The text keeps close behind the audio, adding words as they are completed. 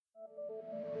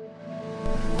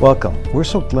Welcome. We're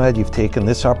so glad you've taken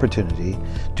this opportunity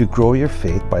to grow your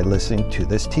faith by listening to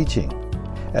this teaching.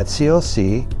 At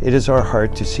CLC, it is our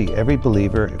heart to see every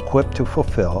believer equipped to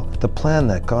fulfill the plan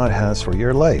that God has for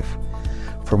your life.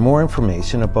 For more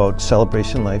information about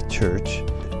Celebration Life Church,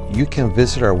 you can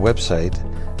visit our website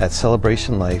at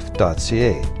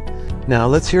celebrationlife.ca. Now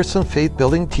let's hear some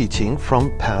faith-building teaching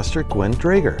from Pastor Gwen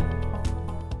Drager.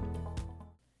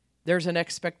 There's an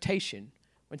expectation.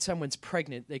 When someone's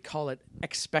pregnant, they call it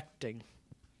expecting.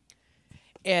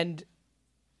 And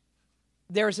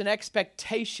there's an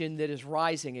expectation that is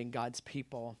rising in God's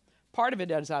people. Part of it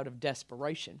is out of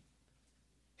desperation.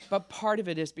 But part of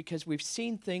it is because we've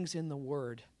seen things in the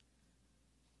Word.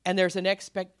 And there's an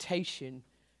expectation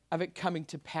of it coming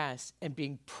to pass and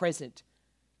being present.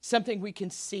 Something we can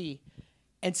see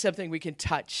and something we can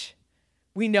touch.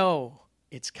 We know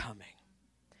it's coming.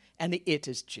 And the it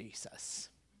is Jesus.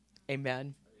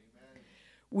 Amen.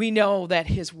 We know that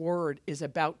His Word is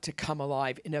about to come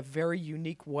alive in a very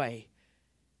unique way.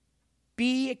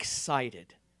 Be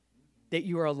excited that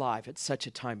you are alive at such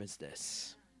a time as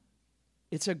this.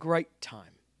 It's a great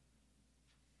time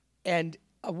and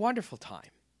a wonderful time.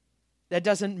 That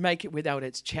doesn't make it without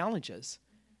its challenges.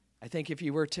 I think if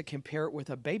you were to compare it with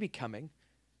a baby coming,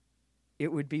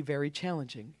 it would be very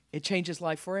challenging. It changes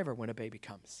life forever when a baby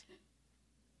comes.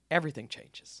 Everything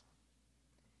changes.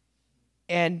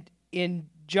 And in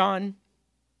John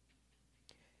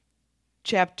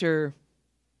chapter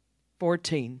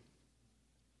 14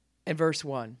 and verse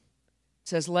 1, it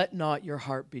says, "Let not your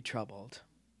heart be troubled."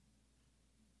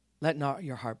 Let not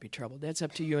your heart be troubled. That's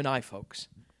up to you and I, folks.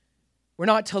 We're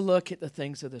not to look at the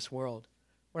things of this world.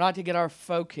 We're not to get our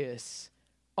focus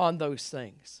on those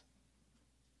things.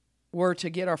 We're to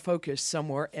get our focus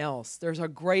somewhere else. There's a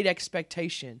great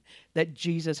expectation that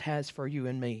Jesus has for you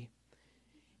and me.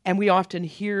 And we often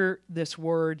hear this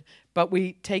word, but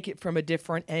we take it from a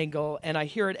different angle, and I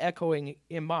hear it echoing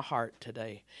in my heart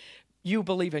today. You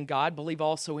believe in God, believe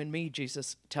also in me,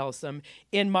 Jesus tells them.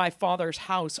 In my Father's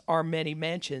house are many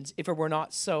mansions. If it were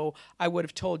not so, I would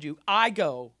have told you, I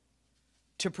go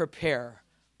to prepare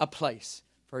a place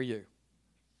for you.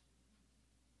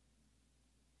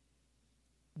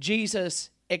 Jesus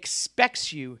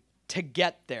expects you to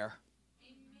get there.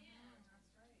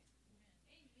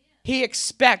 He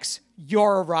expects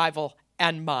your arrival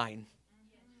and mine.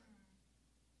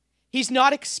 He's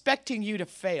not expecting you to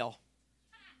fail.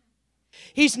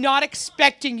 He's not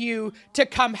expecting you to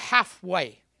come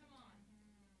halfway.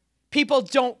 People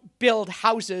don't build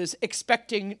houses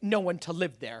expecting no one to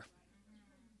live there.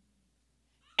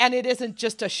 And it isn't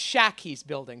just a shack He's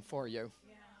building for you.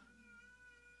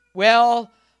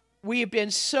 Well, we have been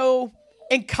so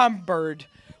encumbered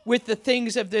with the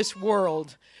things of this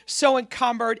world, so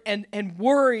encumbered and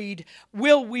worried.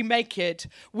 Will we make it?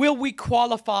 Will we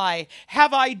qualify?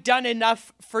 Have I done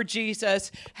enough for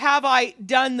Jesus? Have I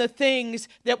done the things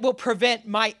that will prevent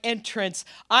my entrance?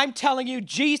 I'm telling you,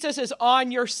 Jesus is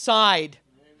on your side.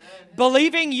 Amen.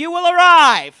 Believing you will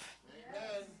arrive.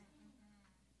 Amen.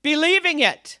 Believing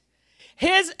it.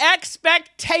 His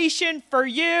expectation for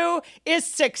you is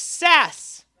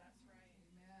success.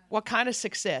 What kind of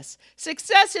success?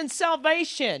 Success in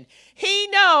salvation. He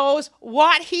knows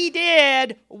what He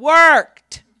did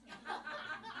worked.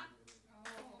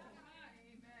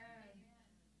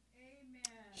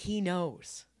 He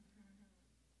knows.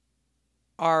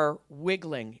 Our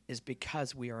wiggling is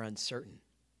because we are uncertain.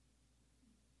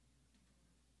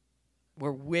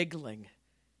 We're wiggling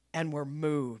and we're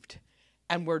moved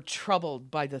and we're troubled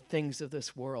by the things of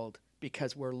this world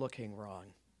because we're looking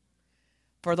wrong.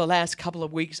 For the last couple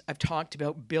of weeks, I've talked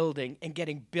about building and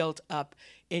getting built up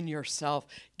in yourself,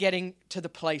 getting to the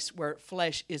place where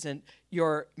flesh isn't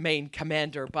your main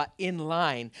commander, but in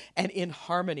line and in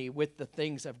harmony with the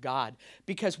things of God.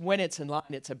 Because when it's in line,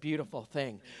 it's a beautiful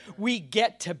thing. We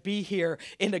get to be here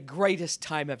in the greatest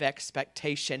time of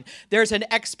expectation. There's an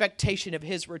expectation of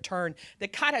His return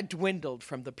that kind of dwindled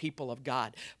from the people of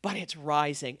God, but it's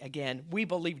rising again. We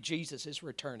believe Jesus is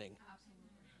returning.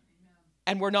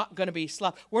 And we're not going to be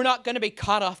slow. We're not going to be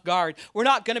caught off guard. We're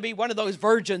not going to be one of those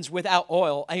virgins without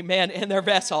oil, amen, in their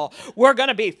vessel. We're going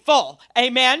to be full,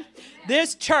 amen.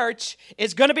 This church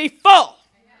is going to be full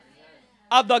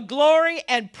of the glory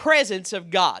and presence of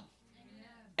God,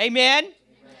 amen.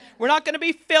 We're not going to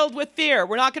be filled with fear.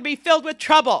 We're not going to be filled with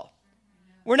trouble.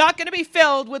 We're not going to be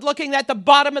filled with looking at the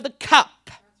bottom of the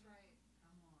cup,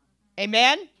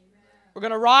 amen. We're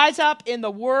going to rise up in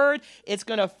the Word. It's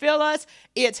going to fill us.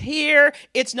 It's here.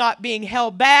 It's not being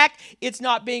held back. It's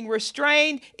not being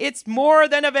restrained. It's more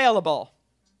than available.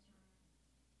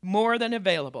 More than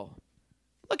available.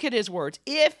 Look at his words.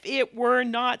 If it were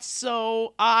not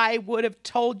so, I would have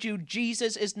told you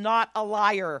Jesus is not a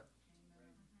liar.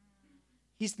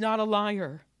 He's not a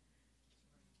liar.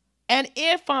 And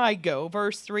if I go,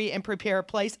 verse 3, and prepare a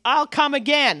place, I'll come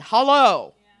again.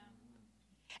 Hello.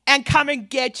 And come and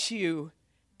get you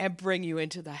and bring you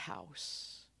into the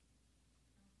house.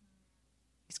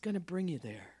 He's going to bring you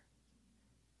there.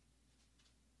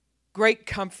 Great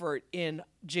comfort in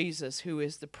Jesus, who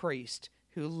is the priest,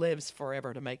 who lives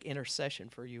forever to make intercession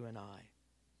for you and I.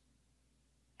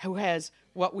 Who has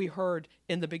what we heard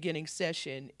in the beginning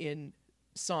session in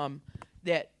Psalm,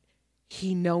 that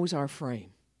he knows our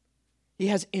frame. He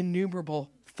has innumerable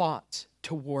thoughts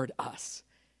toward us.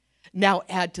 Now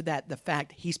add to that the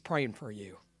fact he's praying for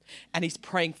you, and he's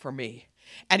praying for me,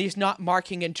 and he's not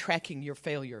marking and tracking your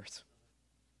failures.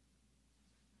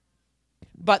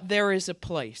 But there is a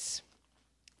place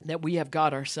that we have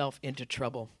got ourselves into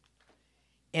trouble.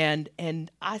 And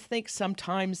I think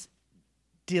sometimes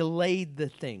delayed the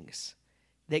things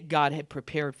that God had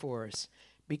prepared for us,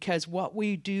 because what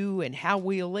we do and how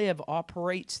we live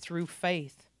operates through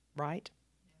faith, right?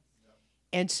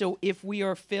 And so if we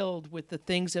are filled with the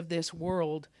things of this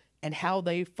world and how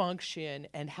they function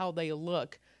and how they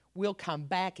look, we'll come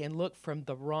back and look from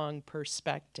the wrong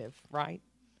perspective, right?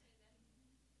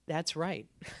 That's right.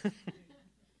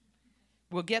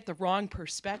 We'll get the wrong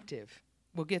perspective.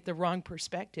 We'll get the wrong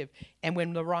perspective. And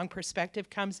when the wrong perspective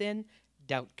comes in,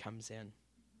 doubt comes in.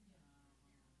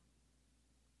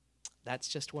 That's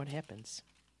just what happens.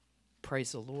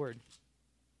 Praise the Lord.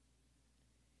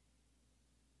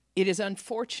 It is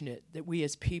unfortunate that we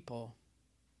as people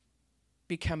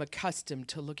become accustomed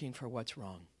to looking for what's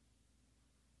wrong.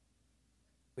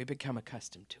 We become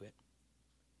accustomed to it.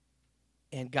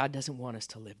 And God doesn't want us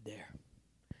to live there.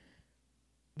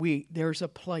 There's a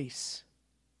place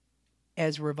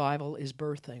as revival is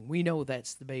birthing. We know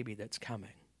that's the baby that's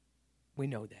coming. We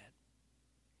know that.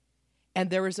 And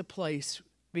there is a place,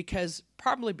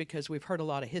 probably because we've heard a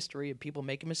lot of history of people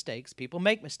making mistakes. People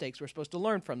make mistakes. We're supposed to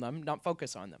learn from them, not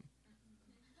focus on them.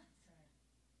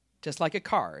 Just like a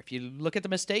car. If you look at the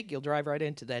mistake, you'll drive right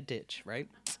into that ditch, right?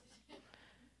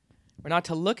 We're not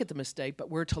to look at the mistake, but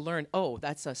we're to learn,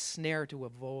 that's a snare to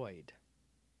avoid.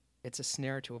 It's a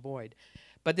snare to avoid.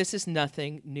 But this is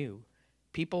nothing new.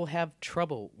 People have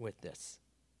trouble with this.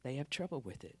 They have trouble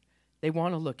with it. They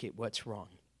want to look at what's wrong.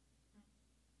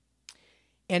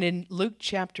 And in Luke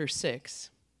chapter 6,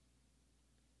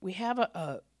 we have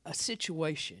a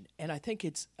situation, and I think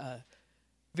it's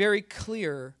very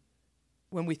clear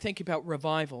when we think about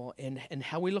revival and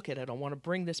how we look at it. I want to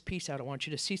bring this piece out. I want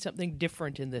you to see something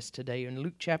different in this today. In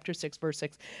Luke chapter 6, verse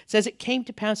 6, it says, "It came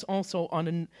to pass also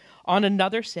on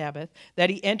another Sabbath that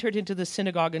he entered into the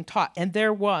synagogue and taught. And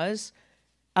there was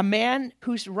a man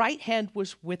whose right hand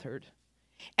was withered.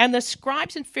 And the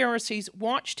scribes and Pharisees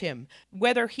watched him,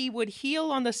 whether he would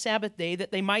heal on the Sabbath day,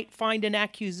 that they might find an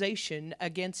accusation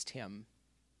against him."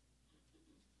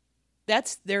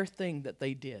 That's their thing that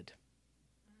they did.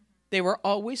 They were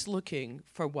always looking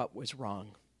for what was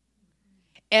wrong.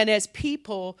 And as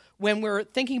people, when we're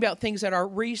thinking about things that are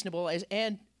reasonable, as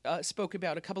Ann spoke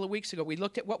about a couple of weeks ago, we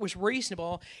looked at what was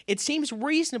reasonable. It seems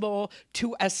reasonable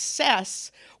to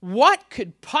assess what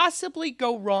could possibly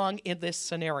go wrong in this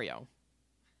scenario.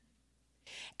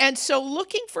 And so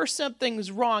looking for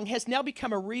something's wrong has now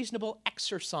become a reasonable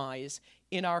exercise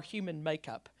in our human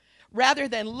makeup. Rather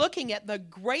than looking at the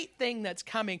great thing that's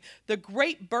coming, the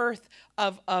great birth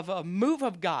of a move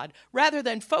of God, rather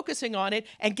than focusing on it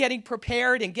and getting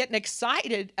prepared and getting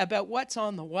excited about what's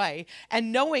on the way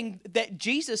and knowing that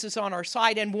Jesus is on our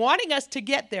side and wanting us to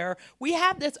get there, we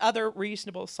have this other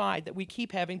reasonable side that we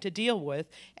keep having to deal with,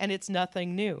 and it's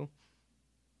nothing new.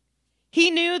 He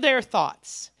knew their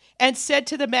thoughts and said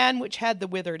to the man which had the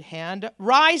withered hand,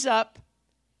 "Rise up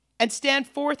and stand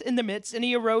forth in the midst." And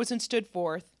he arose and stood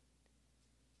forth.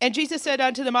 And Jesus said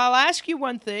unto them, "I'll ask you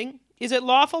one thing. Is it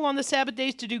lawful on the Sabbath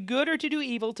days to do good or to do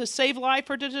evil, to save life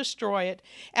or to destroy it?"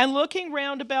 And looking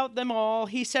round about them all,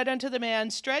 he said unto the man,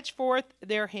 "Stretch forth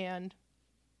their hand."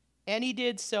 And he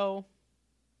did so.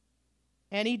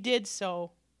 And he did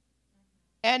so.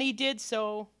 And he did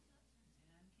so.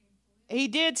 He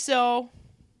did so.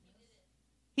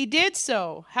 He did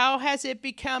so. How has it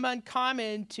become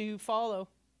uncommon to follow?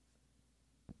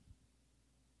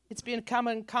 It's been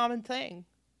a common thing.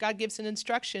 God gives an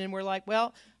instruction, and we're like,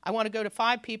 well, I want to go to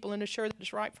 5 people and assure that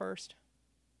it's right first.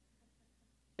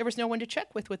 There was no one to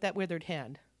check with that withered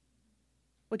hand.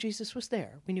 Well, Jesus was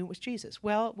there. We knew it was Jesus.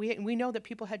 Well, we know that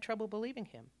people had trouble believing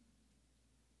him.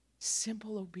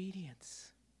 Simple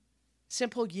obedience.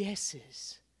 Simple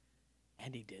yeses.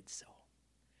 And he did so.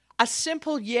 A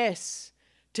simple yes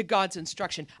to God's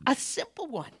instruction. A simple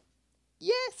one.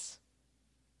 Yes.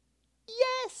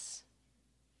 Yes.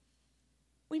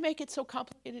 We make it so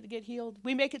complicated to get healed.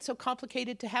 We make it so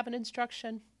complicated to have an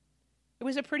instruction. It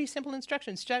was a pretty simple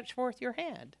instruction. Stretch forth your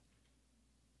hand.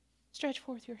 Stretch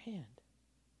forth your hand.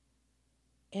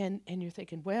 And you're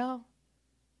thinking, well,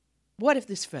 what if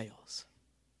this fails?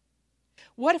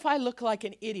 What if I look like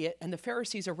an idiot and the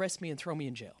Pharisees arrest me and throw me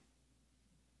in jail?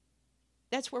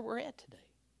 That's where we're at today.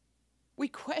 We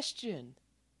question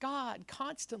God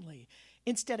constantly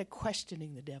instead of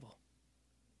questioning the devil.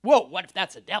 Whoa, what if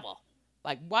that's a devil?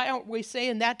 Like, why aren't we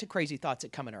saying that to crazy thoughts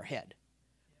that come in our head?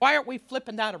 Why aren't we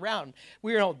flipping that around?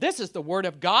 We know this is the word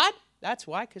of God. That's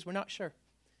why, because we're not sure.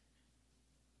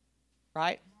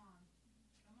 Right?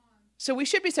 So we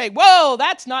should be saying, whoa,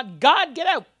 that's not God, get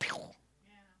out.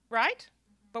 Right?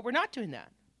 But we're not doing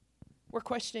that. We're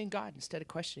questioning God instead of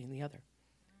questioning the other.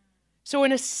 So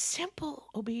in a simple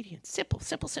obedience, simple,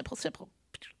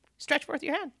 stretch forth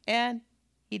your hand. And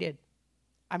he did.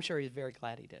 I'm sure he's very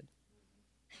glad he did.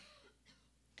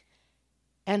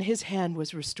 And his hand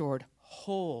was restored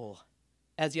whole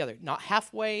as the other. Not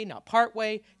halfway, not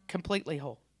partway, completely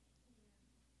whole.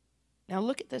 Now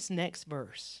look at this next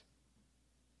verse.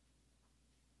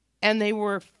 And they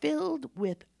were filled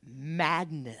with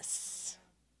madness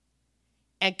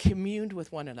and communed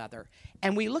with one another.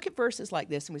 And we look at verses like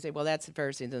this and we say, well, that's the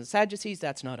Pharisees and the Sadducees,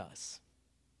 that's not us.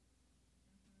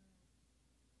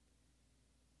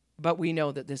 But we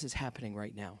know that this is happening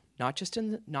right now. Not just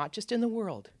in the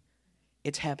world.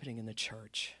 It's happening in the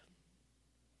church.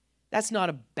 That's not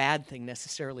a bad thing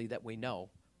necessarily that we know.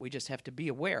 We just have to be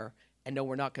aware and know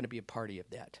we're not going to be a party of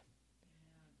that.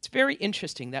 It's very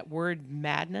interesting. That word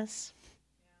madness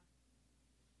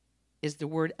is the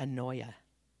word anoia.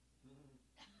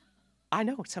 I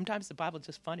know, sometimes the Bible's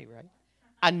just funny, right?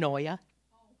 Anoia.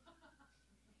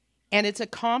 And it's a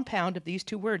compound of these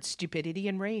two words, stupidity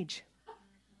and rage.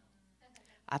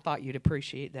 I thought you'd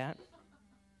appreciate that.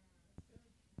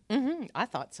 I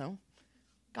thought so.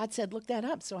 God said, look that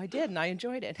up, so I did, and I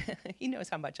enjoyed it. He knows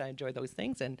how much I enjoy those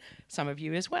things, and some of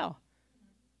you as well.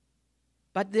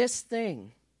 But this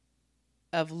thing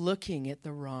of looking at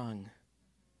the wrong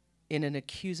in an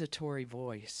accusatory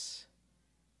voice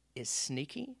is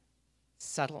sneaky,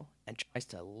 subtle, and tries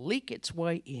to leak its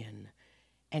way in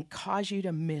and cause you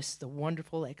to miss the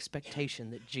wonderful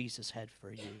expectation that Jesus had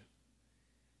for you.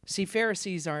 See,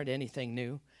 Pharisees aren't anything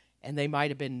new, and they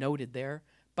might have been noted there,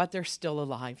 but they're still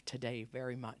alive today,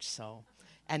 very much so,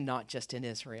 and not just in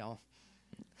Israel.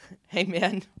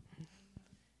 Amen.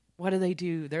 What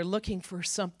do? They're looking for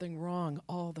something wrong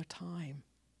all the time.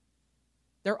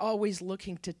 They're always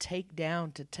looking to take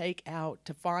down, to take out,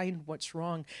 to find what's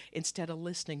wrong instead of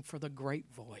listening for the great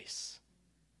voice.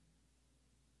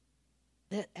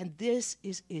 And this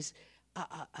is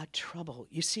a trouble.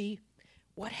 You see,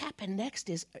 what happened next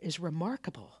is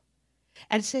remarkable.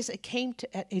 And it says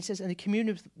and they communed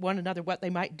with one another what they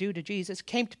might do to Jesus. It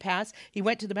came to pass, he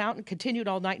went to the mountain, continued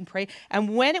all night and prayed.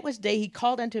 And when it was day, he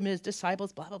called unto him his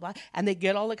disciples, blah, blah, blah. And they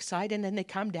get all excited and then they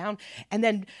come down. And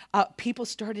then people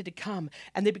started to come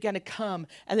and they began to come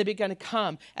and they began to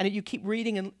come. And you keep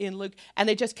reading in Luke and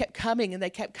they just kept coming and they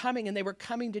kept coming and they were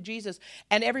coming to Jesus.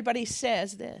 And everybody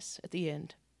says this at the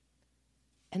end.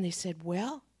 And they said,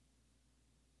 well,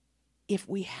 if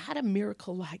we had a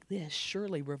miracle like this,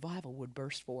 surely revival would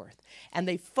burst forth. And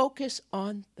they focus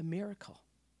on the miracle.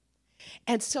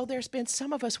 And so there's been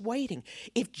some of us waiting.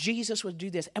 If Jesus would do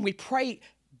this, and we pray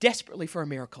desperately for a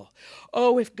miracle.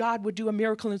 Oh, if God would do a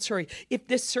miracle in Surrey, if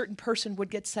this certain person would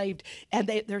get saved, and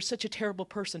they're such a terrible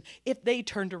person, if they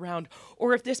turned around,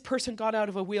 or if this person got out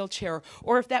of a wheelchair,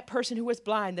 or if that person who was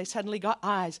blind, they suddenly got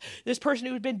eyes, this person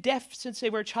who had been deaf since they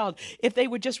were a child, if they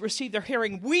would just receive their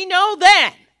hearing, we know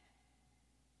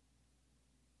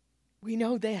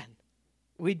then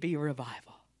we'd be a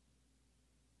revival.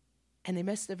 And they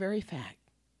miss the very fact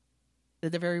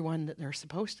that the very one that they're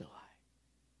supposed to like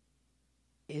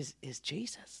is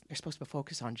Jesus. They're supposed to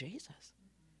focus on Jesus.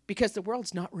 Because the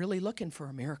world's not really looking for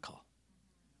a miracle.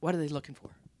 What are they looking for?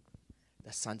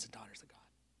 The sons and daughters of God.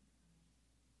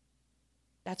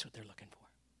 That's what they're looking for.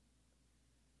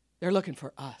 They're looking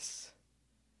for us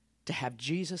to have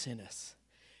Jesus in us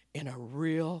in a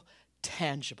real,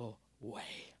 tangible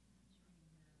way.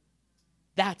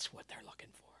 That's what they're looking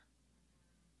for.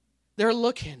 They're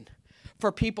looking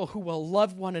for people who will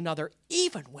love one another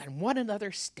even when one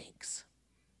another stinks.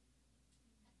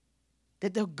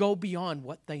 That they'll go beyond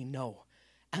what they know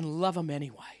and love them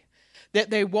anyway. That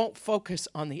they won't focus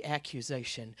on the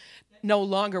accusation. No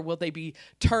longer will they be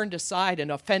turned aside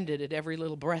and offended at every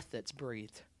little breath that's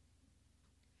breathed.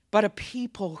 but a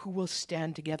people who will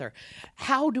stand together.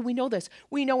 How do we know this?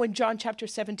 We know in John chapter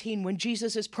 17, when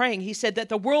Jesus is praying, he said that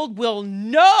the world will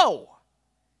know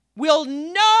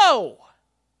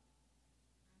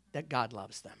that God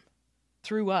loves them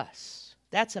through us.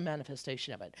 That's a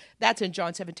manifestation of it. That's in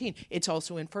John 17. It's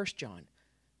also in 1 John,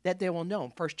 that they will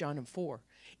know, 1 John and 4.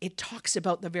 It talks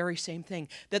about the very same thing,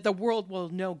 that the world will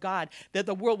know God, that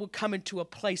the world will come into a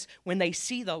place when they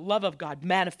see the love of God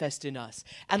manifest in us.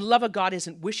 And love of God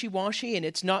isn't wishy-washy, and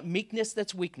it's not meekness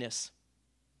that's weakness.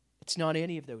 It's not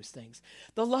any of those things.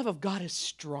 The love of God is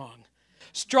strong.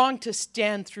 Strong to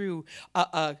stand through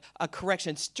a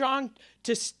correction, strong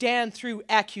to stand through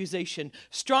accusation,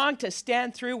 strong to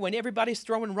stand through when everybody's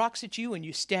throwing rocks at you and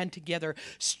you stand together,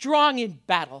 strong in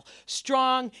battle,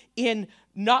 strong in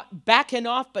not backing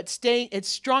off but staying. It's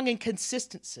strong in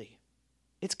consistency.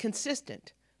 It's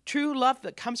consistent. True love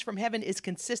that comes from heaven is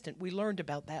consistent. We learned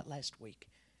about that last week.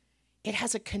 It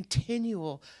has a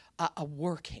continual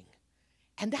working.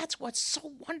 And that's what's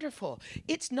so wonderful.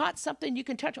 It's not something you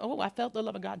can touch. Oh, I felt the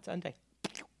love of God Sunday.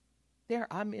 There,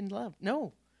 I'm in love.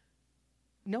 No.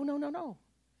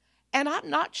 And I'm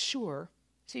not sure,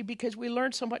 see, because we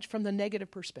learn so much from the negative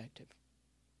perspective.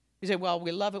 You say, well,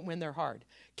 we love it when they're hard.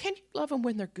 Can you love them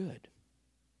when they're good?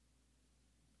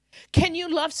 Can you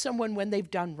love someone when they've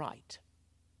done right?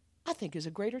 I think is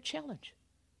a greater challenge.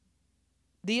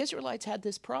 The Israelites had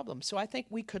this problem, so I think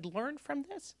we could learn from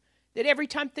this. That every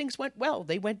time things went well,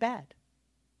 they went bad.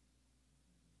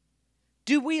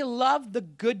 Do we love the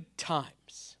good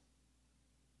times?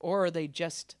 Or are they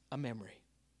just a memory?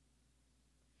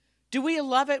 Do we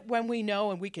love it when we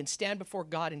know and we can stand before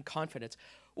God in confidence?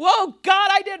 Whoa, God,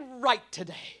 I did right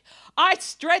today. I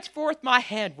stretched forth my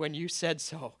hand when you said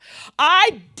so.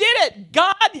 I did it,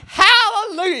 God,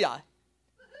 hallelujah.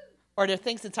 Or there are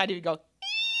things inside of you go,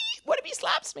 what if he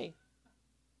slaps me?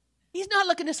 He's not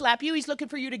looking to slap you. He's looking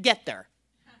for you to get there.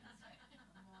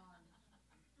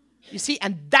 You see,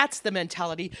 and that's the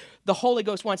mentality the Holy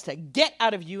Ghost wants to get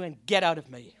out of you and get out of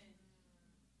me.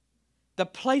 The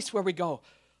place where we go,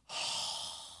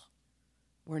 oh,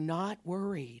 we're not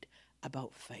worried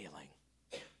about failing.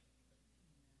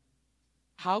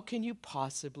 How can you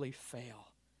possibly fail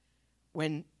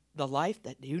when the life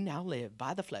that you now live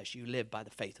by the flesh, you live by the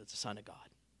faith of the Son of God?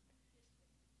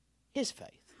 His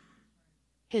faith.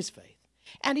 His faith.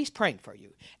 And he's praying for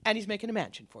you. And he's making a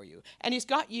mansion for you. And he's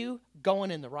got you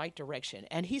going in the right direction.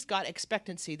 And he's got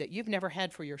expectancy that you've never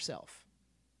had for yourself.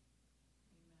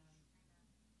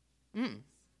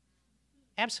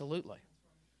 Absolutely.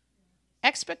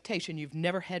 Expectation you've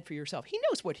never had for yourself. He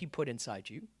knows what he put inside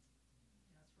you.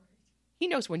 He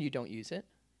knows when you don't use it.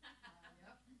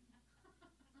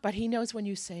 But he knows when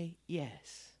you say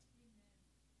yes.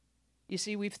 You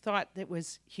see, we've thought that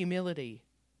was humility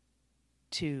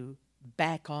to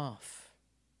back off.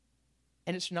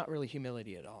 And it's not really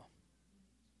humility at all.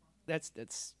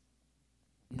 That's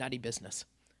nutty business.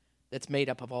 That's made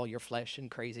up of all your flesh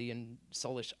and crazy and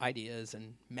soulish ideas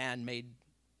and man-made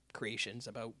creations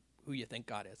about who you think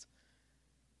God is.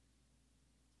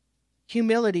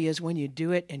 Humility is when you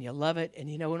do it and you love it and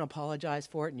you don't apologize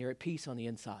for it and you're at peace on the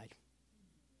inside.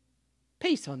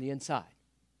 Peace on the inside.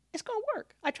 It's going to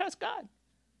work. I trust God.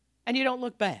 And you don't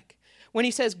look back. When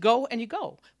he says go, and you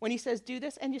go. When he says do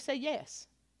this, and you say yes.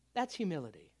 That's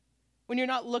humility. When you're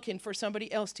not looking for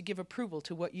somebody else to give approval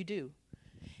to what you do.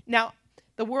 Now,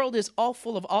 the world is all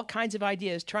full of all kinds of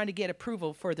ideas trying to get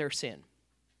approval for their sin.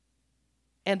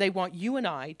 And they want you and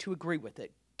I to agree with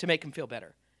it to make them feel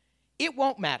better. It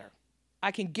won't matter.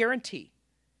 I can guarantee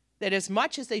that as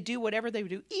much as they do whatever they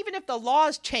do, even if the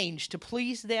laws change to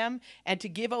please them and to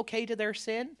give okay to their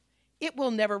sin, it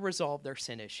will never resolve their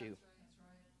sin issue.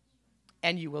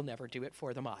 And you will never do it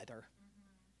for them either.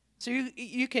 So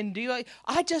you can do like,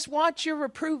 I just want your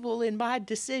approval in my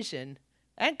decision.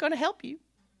 That ain't going to help you.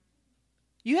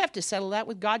 You have to settle that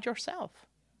with God yourself.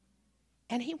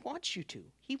 And he wants you to.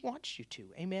 He wants you to.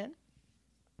 Amen?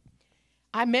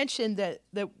 I mentioned that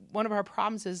one of our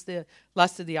problems is the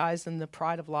lust of the eyes and the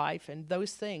pride of life and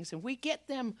those things. And we get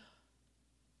them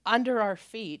under our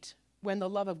feet when the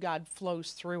love of God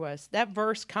flows through us. That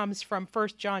verse comes from 1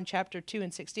 John chapter 2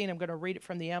 and 16. I'm going to read it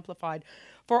from the Amplified.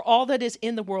 For all that is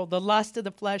in the world, the lust of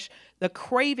the flesh, the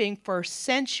craving for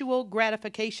sensual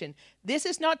gratification. This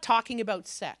is not talking about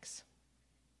sex.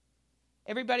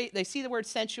 Everybody, they see the word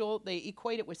sensual, they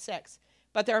equate it with sex.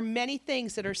 But there are many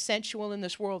things that are sensual in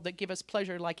this world that give us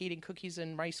pleasure, like eating cookies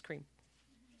and ice cream.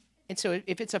 And so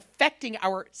if it's affecting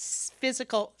our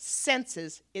physical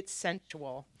senses, it's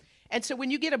sensual. And so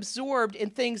when you get absorbed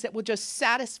in things that will just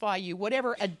satisfy you,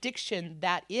 whatever addiction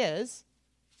that is,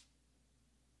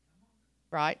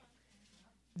 right?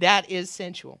 That is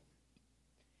sensual.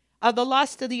 The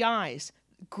lust of the eyes,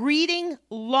 greeting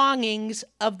longings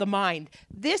of the mind.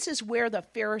 This is where the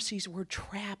Pharisees were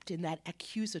trapped in that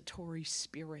accusatory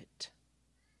spirit.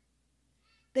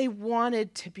 They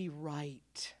wanted to be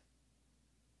right.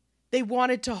 They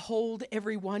wanted to hold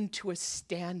everyone to a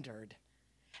standard.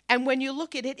 And when you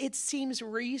look at it, it seems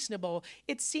reasonable.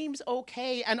 It seems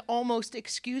okay and almost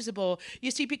excusable.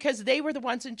 You see, because they were the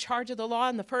ones in charge of the law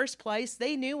in the first place.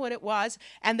 They knew what it was,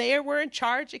 and they were in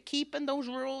charge of keeping those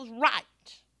rules right.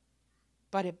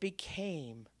 But it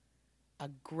became a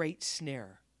great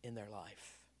snare in their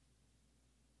life.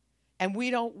 And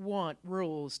we don't want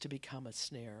rules to become a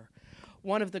snare.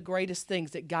 One of the greatest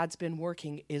things that God's been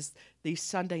working is these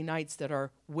Sunday nights that are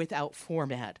without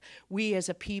format. We as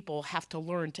a people have to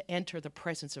learn to enter the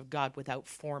presence of God without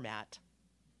format.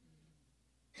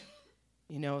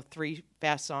 3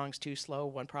 fast songs, 2 slow,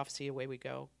 1 prophecy, away we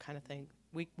go kind of thing.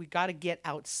 We got to get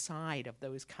outside of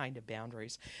those kind of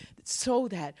boundaries so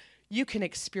that you can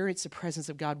experience the presence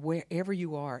of God wherever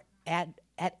you are at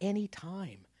any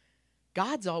time.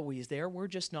 God's always there. We're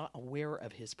just not aware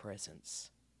of his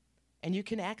presence. And you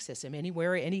can access him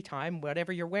anywhere, anytime,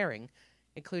 whatever you're wearing,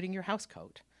 including your house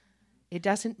coat. It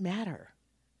doesn't matter.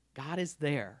 God is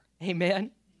there.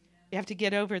 Amen? You have to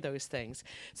get over those things.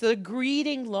 So the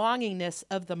greeting longingness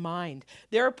of the mind.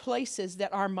 There are places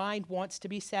that our mind wants to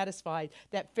be satisfied.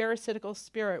 That pharisaical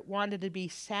spirit wanted to be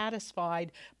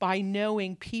satisfied by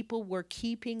knowing people were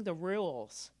keeping the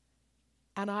rules.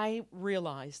 And I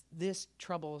realized this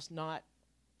troubles not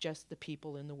just the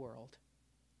people in the world.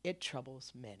 It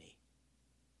troubles many.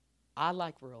 I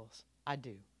like rules. I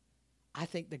do. I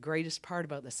think the greatest part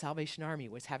about the Salvation Army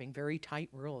was having very tight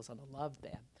rules, and I loved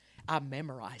them. I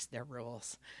memorized their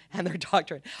rules and their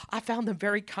doctrine. I found them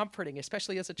very comforting,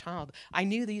 especially as a child. I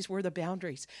knew these were the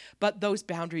boundaries, but those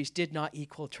boundaries did not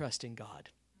equal trust in God.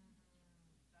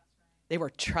 They were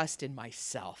trust in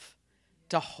myself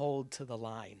to hold to the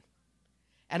line.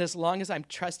 And as long as I'm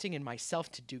trusting in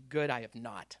myself to do good, I have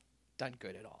not done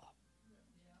good at all.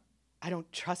 I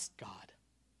don't trust God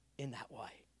in that way.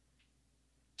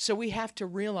 So we have to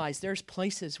realize there's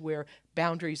places where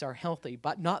boundaries are healthy,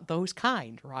 but not those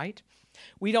kind, right?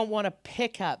 We don't want to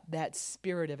pick up that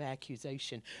spirit of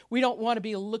accusation. We don't want to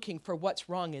be looking for what's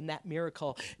wrong in that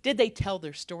miracle. Did they tell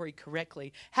their story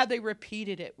correctly? Have they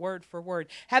repeated it word for word?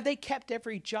 Have they kept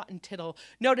every jot and tittle?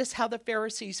 Notice how the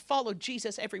Pharisees followed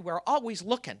Jesus everywhere, always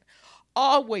looking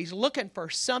for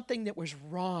something that was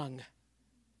wrong.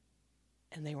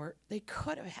 And they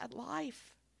could have had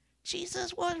life.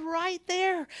 Jesus was right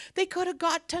there. They could have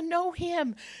got to know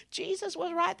him. Jesus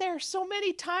was right there. So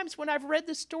many times when I've read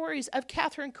the stories of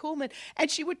Catherine Kuhlman, and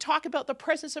she would talk about the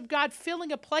presence of God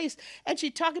filling a place, and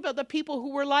she'd talk about the people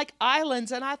who were like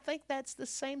islands, and I think that's the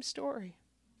same story.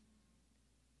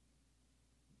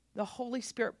 The Holy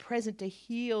Spirit present to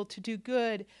heal, to do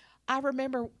good. I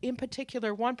remember in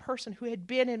particular one person who had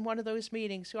been in one of those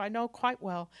meetings, who I know quite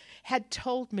well, had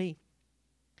told me,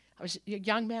 I was a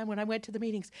young man when I went to the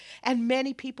meetings, and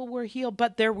many people were healed,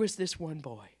 but there was this one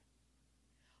boy.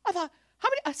 I thought,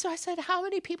 so I said, how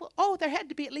many people? Oh, there had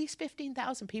to be at least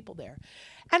 15,000 people there.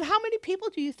 And how many people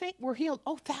do you think were healed?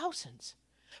 Oh, thousands.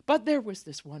 But there was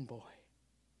this one boy.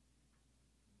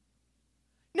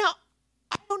 Now,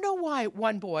 I don't know why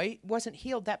one boy wasn't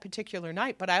healed that particular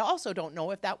night, but I also don't know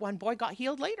if that one boy got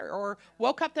healed later or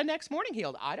woke up the next morning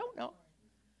healed. I don't know.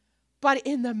 But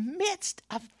in the midst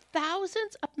of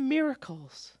thousands of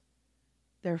miracles,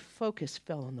 their focus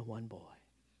fell on the one boy.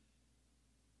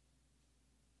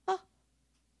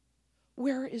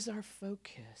 Where is our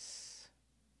focus?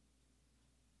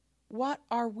 What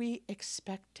are we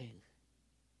expecting?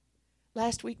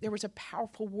 Last week there was a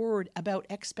powerful word about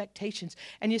expectations.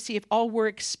 And you see, if all we're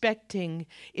expecting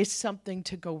is something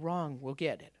to go wrong, we'll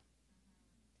get it.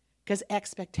 Because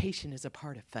expectation is a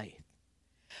part of faith.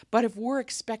 But if we're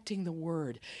expecting the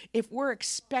word, if we're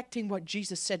expecting what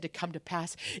Jesus said to come to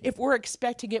pass, if we're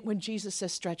expecting it when Jesus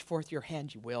says, stretch forth your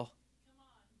hand, you will.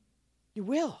 You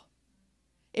will.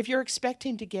 If you're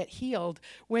expecting to get healed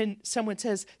when someone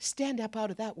says, stand up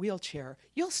out of that wheelchair,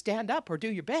 you'll stand up or do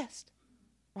your best,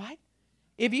 right?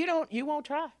 If you don't, you won't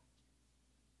try.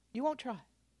 You won't try.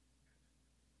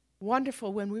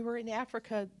 Wonderful when we were in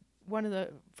Africa one of the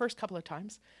first couple of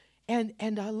times, and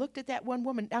I looked at that one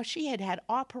woman. Now, she had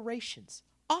operations,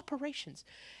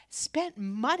 spent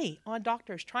money on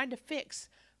doctors trying to fix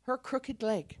her crooked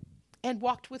leg and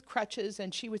walked with crutches,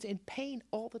 and she was in pain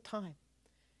all the time.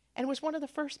 And it was one of the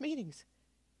first meetings.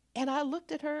 And I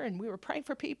looked at her, and we were praying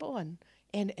for people and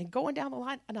going down the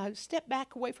line, and I stepped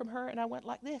back away from her, and I went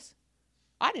like this.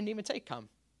 I didn't even say, come.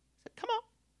 I said, come on.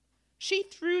 She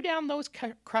threw down those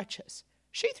crutches.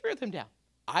 She threw them down.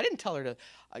 I didn't tell her to,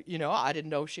 I didn't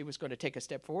know she was going to take a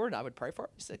step forward. I would pray for her.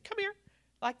 I said, come here,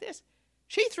 like this.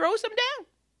 She throws them down.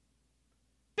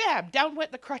 Bam, down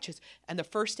went the crutches. And the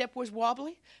first step was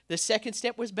wobbly. The second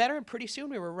step was better. And pretty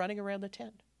soon we were running around the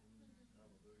tent.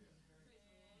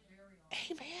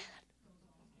 Amen.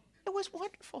 It was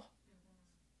wonderful.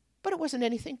 But it wasn't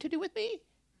anything to do with me.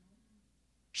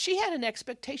 She had an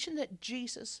expectation that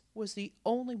Jesus was the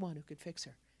only one who could fix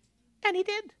her. And he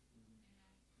did.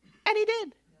 And he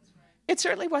did. It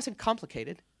certainly wasn't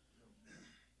complicated.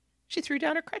 She threw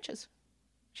down her crutches.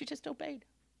 She just obeyed.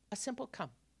 A simple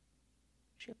come.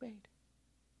 She obeyed.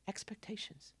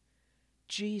 Expectations.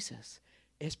 Jesus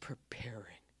is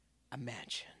preparing a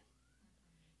mansion.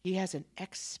 He has an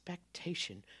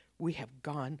expectation we have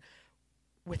gone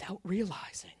without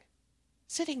realizing.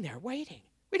 Sitting there waiting.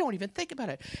 We don't even think about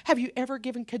it. Have you ever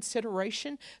given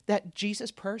consideration that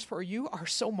Jesus' prayers for you are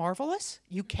so marvelous,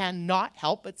 you cannot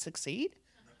help but succeed?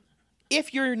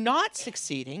 If you're not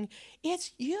succeeding,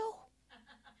 it's you.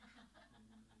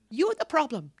 You're the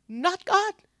problem, not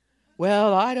God.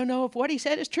 Well, I don't know if what he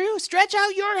said is true. Stretch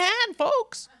out your hand,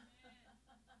 folks.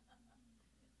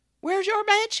 Where's your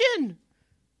mansion?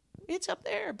 It's up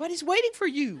there, but he's waiting for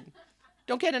you.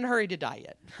 Don't get in a hurry to die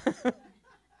yet.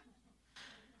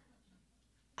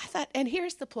 I thought, and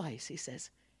here's the place, he says,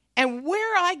 and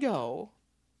where I go,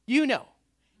 you know.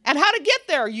 And how to get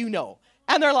there, you know.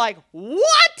 And they're like,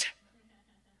 what?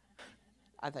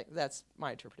 I think that's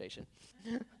my interpretation.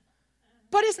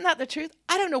 But isn't that the truth?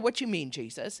 I don't know what you mean,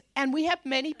 Jesus. And we have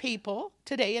many people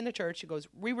today in the church who goes,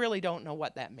 we really don't know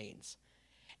what that means.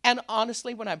 And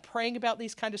honestly, when I'm praying about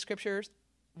these kind of scriptures,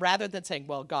 rather than saying,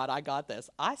 well, God, I got this,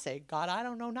 I say, God, I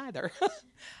don't know neither.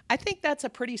 I think that's a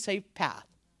pretty safe path.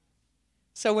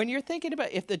 So when you're thinking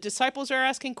about, if the disciples are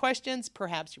asking questions,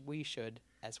 perhaps we should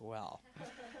as well.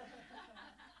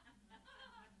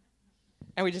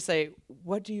 And we just say,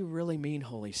 what do you really mean,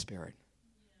 Holy Spirit?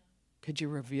 Could you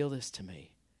reveal this to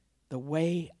me? The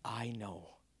way I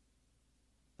know.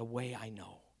 The way I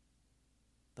know.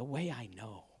 The way I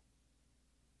know.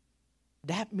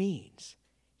 That means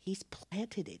he's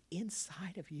planted it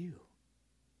inside of you.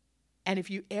 And if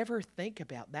you ever think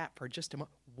about that for just a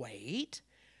moment, wait.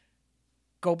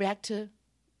 Go back to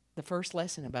the first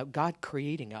lesson about God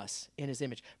creating us in his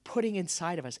image, putting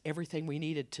inside of us everything we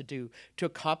needed to do to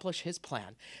accomplish his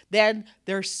plan. Then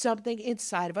there's something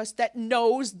inside of us that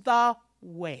knows the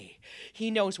way. He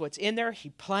knows what's in there.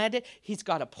 He planned it. He's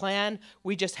got a plan.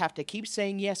 We just have to keep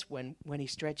saying yes when he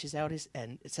stretches out his,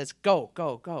 and it says, go,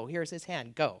 go, go. Here's his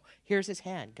hand, go. Here's his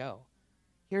hand, go.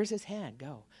 Here's his hand,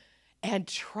 go. And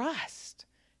trust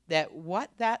that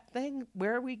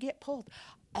where we get pulled,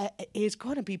 is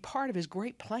going to be part of his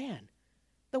great plan.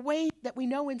 The way that we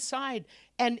know inside.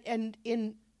 And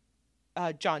in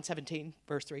John 17,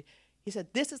 verse 3, he said,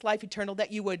 this is life eternal,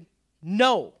 that you would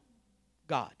know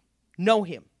God, know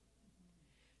him.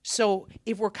 So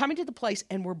if we're coming to the place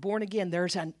and we're born again,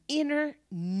 there's an inner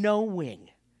knowing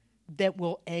that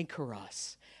will anchor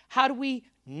us. How do we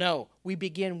know? We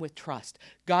begin with trust.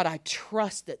 God, I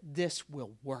trust that this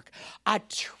will work. I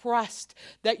trust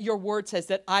that your word says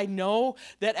that I know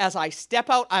that as I step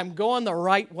out, I'm going the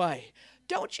right way.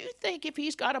 Don't you think if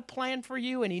he's got a plan for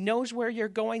you and he knows where you're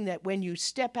going, that when you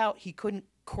step out, he couldn't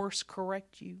course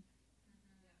correct you?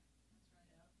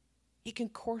 He can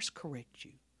course correct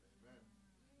you.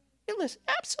 And listen,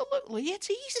 absolutely, it's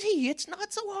easy. It's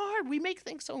not so hard. We make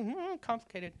things so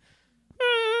complicated.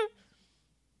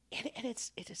 And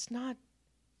it's not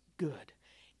good.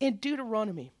 In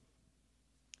Deuteronomy,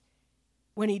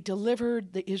 when he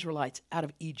delivered the Israelites out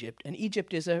of Egypt, and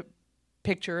Egypt is a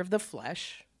picture of the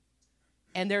flesh,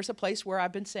 and there's a place where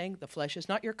I've been saying the flesh is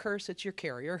not your curse, it's your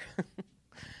carrier.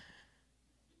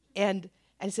 and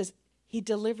it says he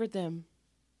delivered them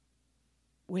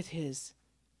with his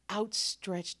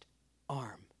outstretched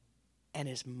arm and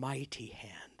his mighty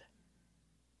hand.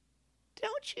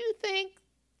 Don't you think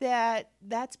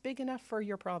that's big enough for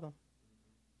your problem?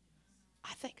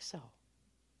 I think so.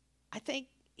 I think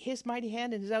his mighty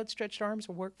hand and his outstretched arms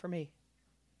will work for me.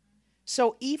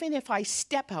 So even if I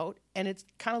step out and it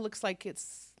kind of looks like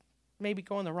it's maybe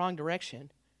going the wrong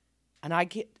direction, and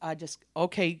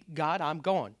okay, God, I'm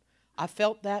going. I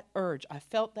felt that urge. I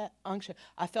felt that unction.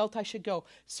 I felt I should go.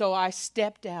 So I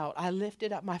stepped out. I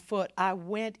lifted up my foot. I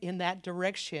went in that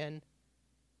direction.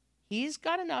 He's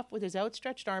got enough with his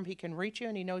outstretched arm. He can reach you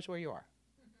and he knows where you are.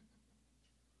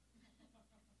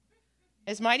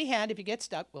 His mighty hand, if you get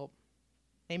stuck, well,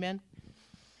 amen.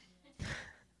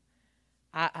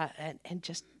 And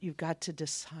just, you've got to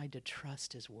decide to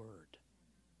trust his word.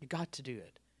 You've got to do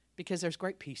it. because there's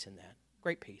great peace in that,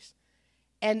 great peace.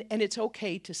 And it's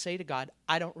okay to say to God,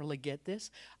 I don't really get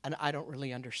this, and I don't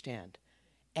really understand.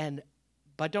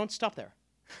 But don't stop there.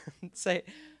 Say,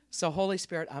 so Holy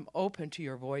Spirit, I'm open to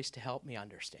your voice to help me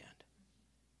understand.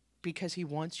 Because he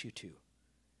wants you to.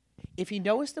 If he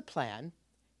knows the plan,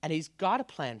 and he's got a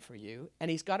plan for you, and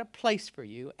he's got a place for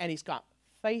you, and he's got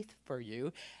faith for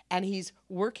you, and he's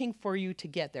working for you to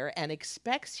get there, and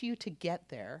expects you to get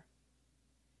there,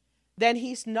 then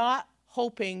he's not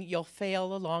hoping you'll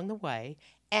fail along the way,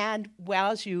 and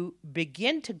as you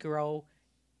begin to grow,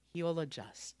 he will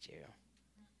adjust you.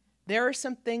 There are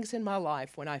some things in my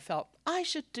life when I felt, I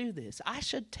should do this, I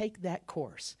should take that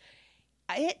course.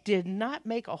 It did not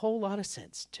make a whole lot of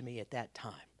sense to me at that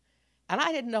time. And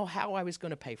I didn't know how I was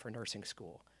going to pay for nursing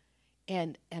school.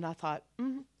 And I thought,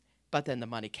 But then the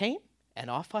money came, and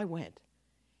off I went.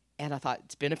 And I thought,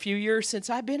 it's been a few years since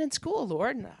I've been in school,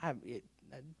 Lord, and it's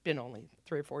been only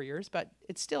 3 or 4 years, but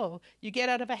it's still, you get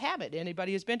out of a habit.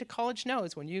 Anybody who's been to college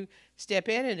knows when you step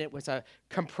in, and it was a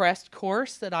compressed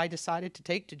course that I decided to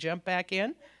take to jump back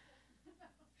in.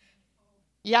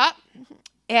 Yeah.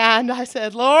 And I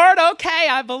said, Lord, okay,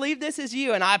 I believe this is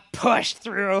you. And I pushed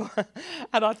through.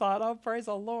 And I thought, oh, praise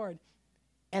the Lord.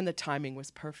 And the timing was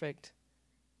perfect.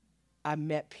 I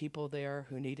met people there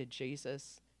who needed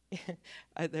Jesus.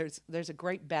 There's a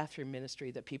great bathroom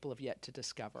ministry that people have yet to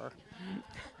discover.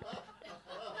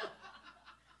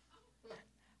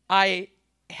 I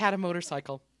had a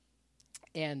motorcycle,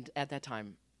 and at that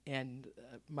time, and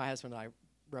my husband and I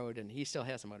rode, and he still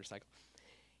has a motorcycle.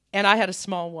 And I had a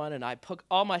small one, and I put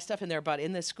all my stuff in there, but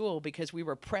in this school, because we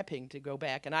were prepping to go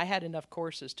back, and I had enough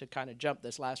courses to kind of jump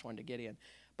this last one to get in.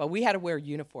 But we had to wear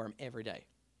uniform every day.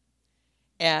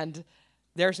 And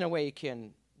there's no way you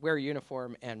can wear a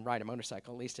uniform and ride a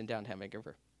motorcycle, at least in downtown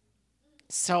Vancouver.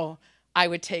 So I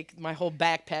would take my whole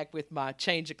backpack with my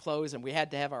change of clothes, and we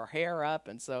had to have our hair up,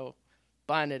 and so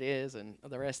bun it is, and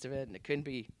the rest of it, and it couldn't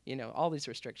be, all these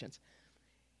restrictions.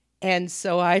 And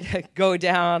so I'd go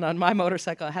down on my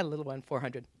motorcycle. I had a little one,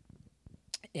 400.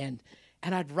 And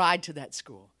I'd ride to that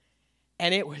school.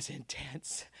 And it was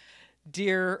intense.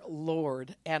 Dear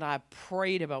Lord. And I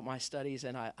prayed about my studies,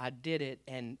 and I did it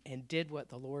and did what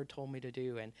the Lord told me to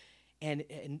do. And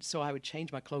so I would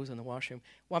change my clothes in the washroom.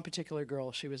 One particular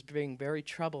girl, she was being very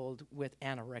troubled with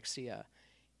anorexia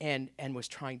and was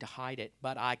trying to hide it.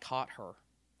 But I caught her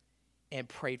and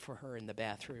prayed for her in the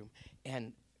bathroom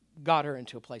and got her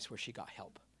into a place where she got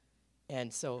help.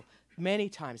 And so many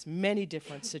times, many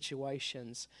different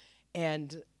situations,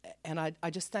 and I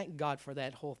just thank God for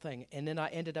that whole thing. And then I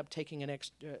ended up taking an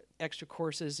extra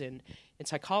courses in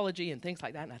psychology and things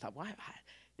like that, and I thought,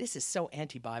 this is so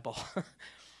anti-Bible.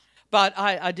 But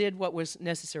I did what was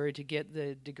necessary to get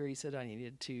the degrees that I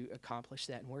needed to accomplish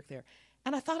that and work there.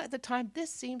 And I thought at the time,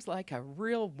 this seems like a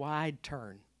real wide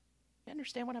turn. You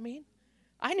understand what I mean?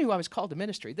 I knew I was called to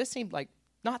ministry. This seemed like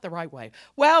not the right way.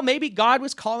 Well, maybe God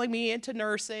was calling me into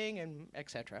nursing and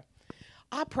etc.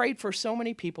 I prayed for so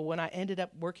many people when I ended up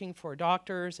working for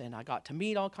doctors, and I got to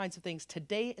meet all kinds of things.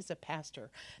 Today, as a pastor,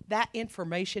 that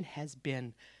information has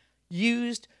been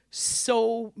used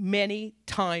so many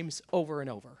times over and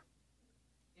over.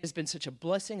 It has been such a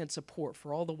blessing and support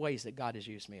for all the ways that God has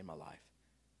used me in my life,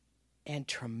 and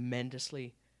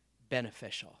tremendously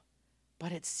beneficial.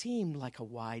 But it seemed like a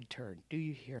wide turn. Do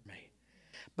you hear me?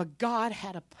 But God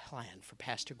had a plan for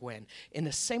Pastor Gwen in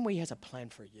the same way he has a plan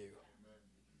for you.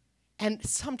 And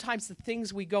sometimes the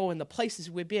things we go and the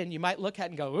places we've been, you might look at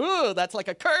and go, ooh, that's like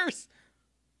a curse.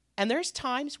 And there's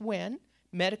times when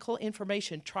medical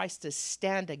information tries to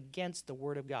stand against the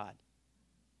Word of God.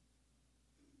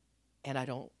 And I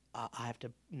have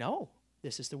to know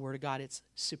this is the Word of God. It's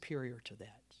superior to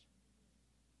that.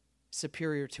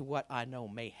 Superior to what I know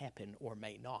may happen or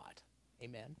may not.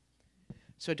 Amen.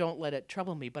 So don't let it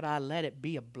trouble me, but I let it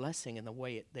be a blessing in the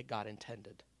way that God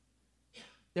intended.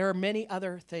 There are many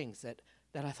other things that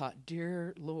I thought,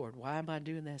 dear Lord, why am I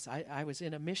doing this? I was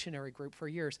in a missionary group for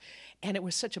years, and it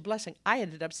was such a blessing. I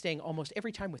ended up staying almost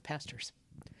every time with pastors.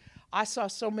 I saw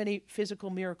so many physical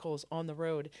miracles on the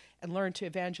road and learned to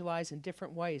evangelize in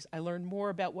different ways. I learned more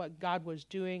about what God was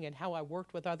doing and how I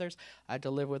worked with others. I had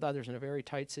to live with others in a very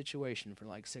tight situation for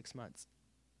like 6 months.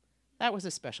 That was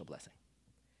a special blessing.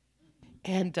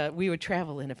 And we would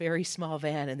travel in a very small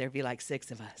van, and there'd be like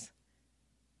 6 of us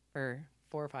for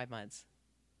 4 or 5 months.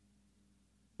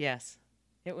 Yes,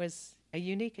 it was a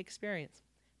unique experience.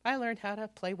 I learned how to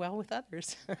play well with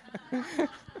others.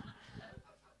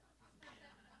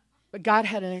 But God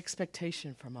had an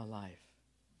expectation for my life.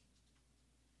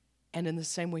 And in the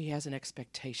same way he has an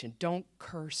expectation, don't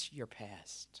curse your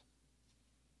past.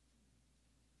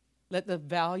 Let the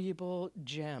valuable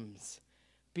gems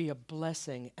be a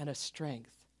blessing and a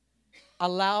strength.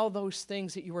 Allow those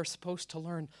things that you are supposed to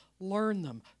learn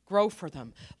them, grow for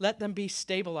them. Let them be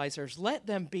stabilizers. Let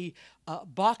them be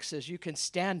boxes you can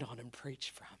stand on and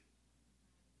preach from.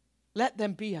 Let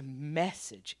them be a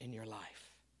message in your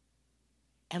life.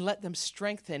 And let them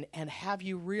strengthen and have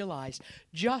you realize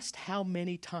just how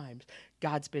many times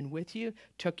God's been with you,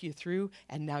 took you through,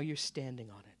 and now you're standing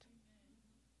on it.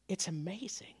 It's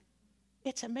amazing.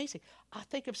 It's amazing. I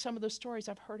think of some of the stories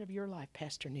I've heard of your life,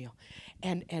 Pastor Neil,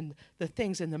 and the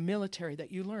things in the military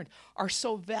that you learned are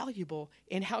so valuable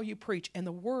in how you preach and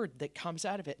the word that comes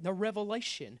out of it, the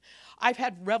revelation. I've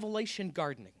had revelation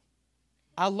gardening.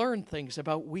 I learned things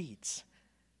about weeds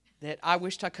that I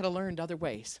wished I could have learned other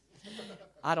ways.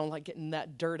 I don't like getting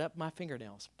that dirt up my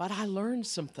fingernails, but I learned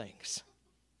some things.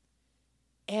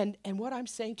 And what I'm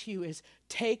saying to you is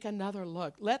take another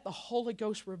look. Let the Holy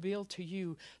Ghost reveal to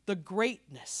you the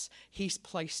greatness He's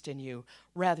placed in you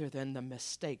rather than the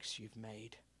mistakes you've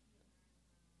made.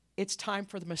 It's time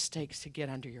for the mistakes to get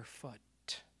under your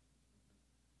foot.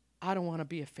 I don't want to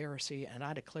be a Pharisee, and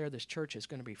I declare this church is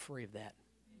going to be free of that.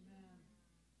 Amen.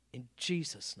 In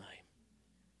Jesus' name.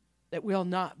 That we'll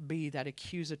not be that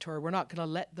accusatory. We're not going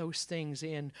to let those things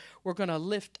in. We're going to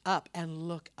lift up and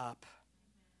look up.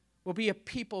 We'll be a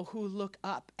people who look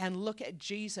up and look at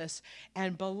Jesus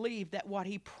and believe that what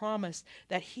He promised,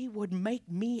 that He would make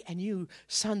me and you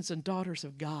sons and daughters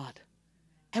of God.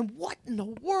 And what in the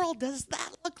world does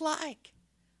that look like?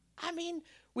 I mean,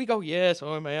 we go, yes,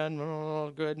 oh man,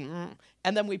 oh, good.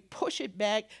 And then we push it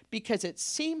back because it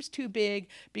seems too big,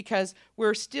 because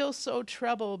we're still so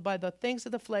troubled by the things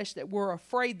of the flesh that we're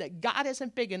afraid that God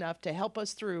isn't big enough to help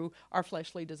us through our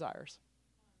fleshly desires.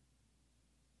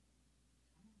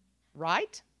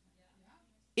 Right?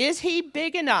 Is He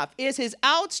big enough? Is His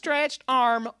outstretched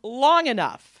arm long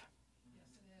enough?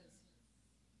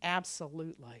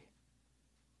 Absolutely.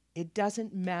 It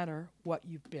doesn't matter what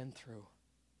you've been through.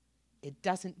 It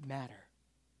doesn't matter.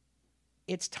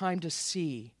 It's time to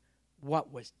see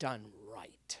what was done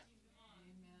right.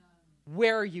 Amen.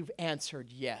 Where you've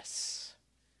answered yes.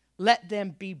 Let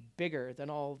them be bigger than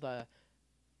all the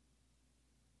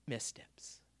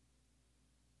missteps.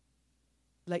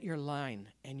 Let your line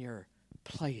and your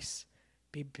place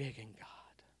be big in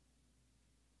God.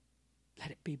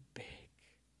 Let it be big.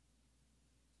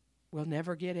 We'll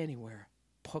never get anywhere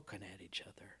poking at each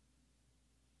other.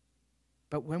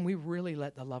 But when we really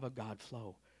let the love of God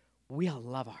flow, we'll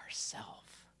love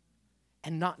ourselves.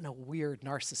 And not in a weird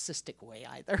narcissistic way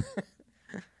either.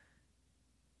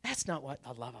 That's not what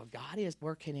the love of God is,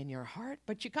 working in your heart.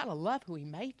 But you got to love who He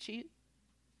made you.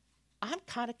 I'm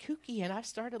kind of kooky, and I've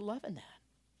started loving that.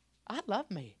 I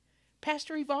love me.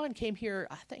 Pastor Yvonne came here,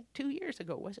 I think, 2 years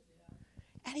ago, was it?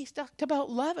 And he talked about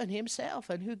loving himself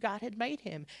and who God had made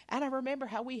him. And I remember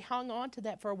how we hung on to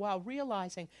that for a while,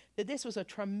 realizing that this was a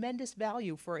tremendous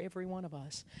value for every one of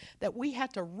us. That we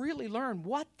had to really learn,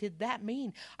 what did that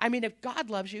mean? I mean, if God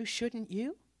loves you, shouldn't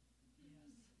you?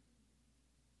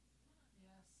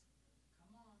 Yes.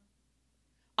 Come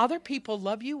on. Other people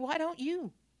love you, why don't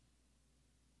you?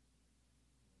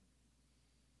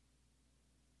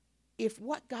 If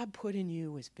what God put in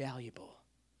you is valuable,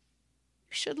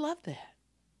 you should love that.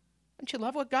 Don't you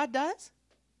love what God does?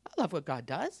 I love what God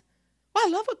does. Well, I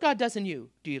love what God does in you.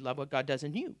 Do you love what God does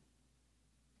in you?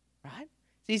 Right?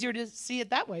 It's easier to see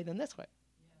it that way than this way.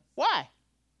 Yes. Why?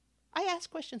 I ask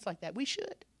questions like that. We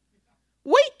should.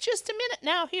 Wait just a minute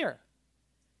now here.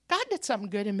 God did something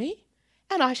good in me,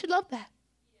 and I should love that.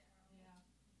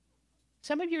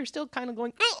 Some of you are still kind of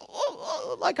going,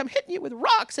 like I'm hitting you with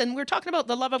rocks, and we're talking about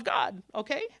the love of God,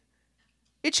 okay?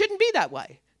 It shouldn't be that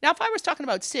way. Now, if I was talking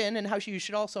about sin and how you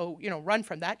should also, run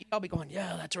from that, you'd all be going,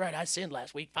 yeah, that's right, I sinned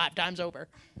last week 5 times over.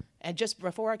 And just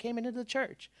before I came into the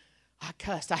church, I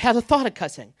cussed. I had a thought of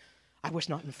cussing. I was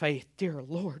not in faith, dear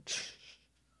Lord.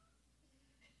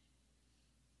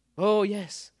 Oh,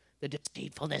 yes, the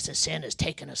deceitfulness of sin has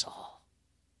taken us all.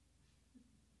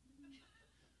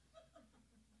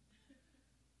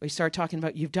 We start talking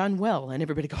about, you've done well, and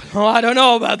everybody goes, oh, I don't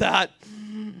know about that.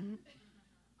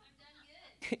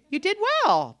 You did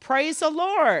well. Praise the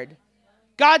Lord.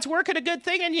 God's working a good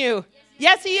thing in you.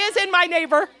 Yes, He is in my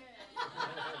neighbor.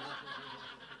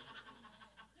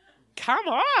 Come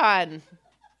on.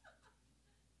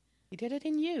 He did it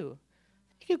in you.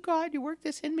 Thank you, God, you worked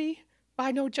this in me.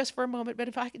 I know just for a moment, but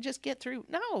if I could just get through.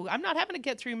 No, I'm not having a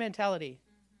get through mentality.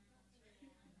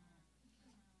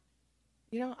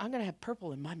 I'm going to have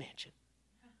purple in my mansion.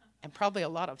 And probably a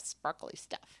lot of sparkly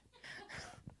stuff.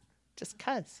 Just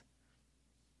 'cause.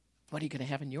 What are you going to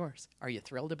have in yours? Are you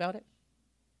thrilled about it?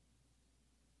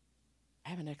 I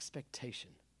have an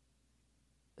expectation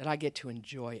that I get to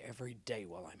enjoy every day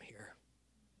while I'm here.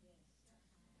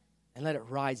 And let it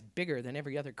rise bigger than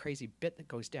every other crazy bit that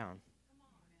goes down.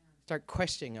 Start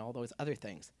questioning all those other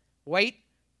things. Wait,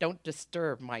 don't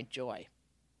disturb my joy.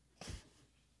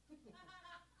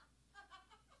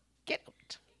 Get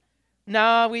out.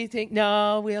 No, we think,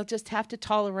 no, we'll just have to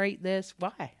tolerate this.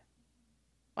 Why?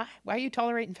 Why are you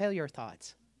tolerating failure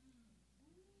thoughts?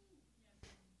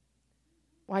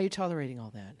 Why are you tolerating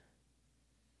all that?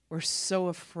 We're so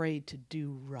afraid to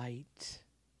do right.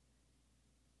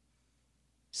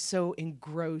 So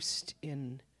engrossed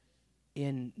in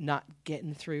not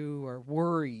getting through or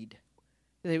worried.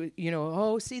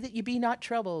 Oh, see that you be not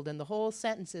troubled. And the whole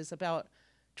sentence is about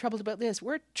troubled about this.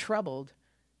 We're troubled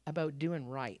about doing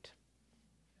right.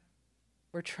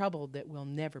 We're troubled that we'll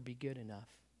never be good enough.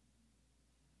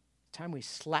 It's time we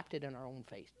slapped it in our own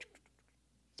face.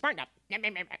 Smarten up.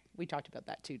 We talked about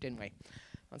that too, didn't we?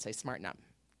 I'll say smarten up.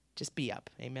 Just be up.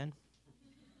 Amen.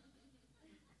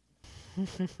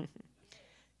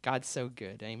 God's so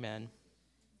good. Amen.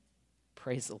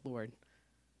 Praise the Lord.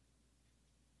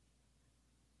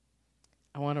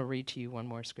 I want to read to you one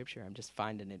more scripture. I'm just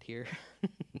finding it here.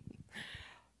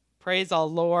 Praise the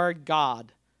Lord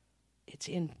God. It's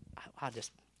in,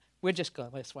 we'll just go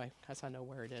this way because I know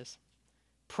where it is.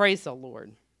 Praise the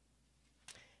Lord.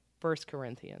 1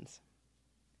 Corinthians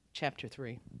chapter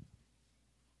 3.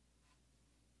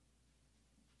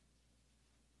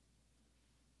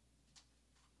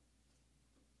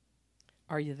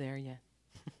 Are you there yet?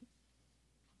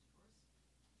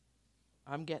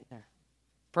 I'm getting there.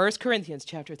 1 Corinthians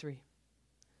chapter 3.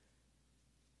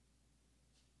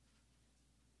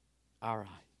 All right.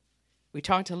 We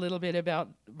talked a little bit about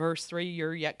verse 3.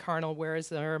 You're yet carnal, whereas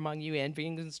there among you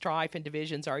envying and strife and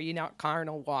divisions. Are you not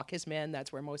carnal? Walk as men.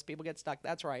 That's where most people get stuck.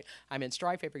 That's right. I'm in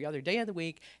strife every other day of the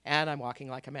week, and I'm walking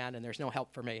like a man, and there's no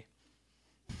help for me.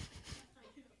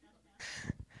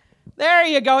 There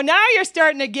you go. Now you're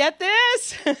starting to get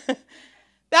this.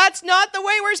 That's not the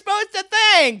way we're supposed to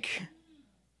think.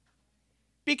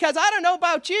 Because I don't know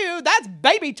about you, that's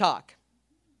baby talk.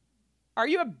 Are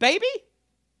you a baby?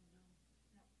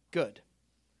 Good.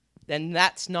 Then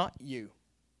that's not you.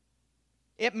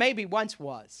 It maybe once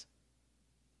was.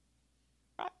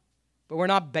 Right? But we're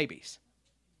not babies.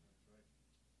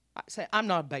 I say, I'm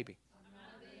not a baby.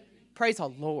 Praise the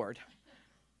Lord.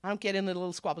 I don't get into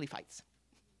little squabbly fights.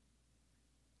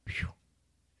 Whew.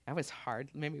 That was hard.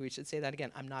 Maybe we should say that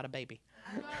again. I'm not a baby.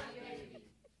 I'm not a baby.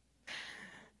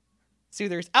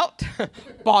 Soother's out.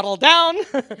 Bottle down.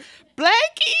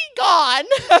 Blankie gone.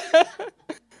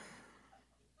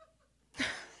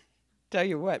 Tell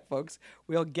you what, folks,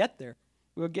 we'll get there.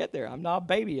 We'll get there. I'm not a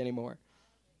baby anymore.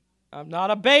 I'm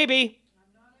not a baby.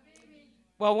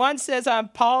 Well, one says I'm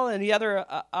Paul and the other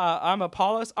I'm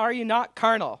Apollos. Are you not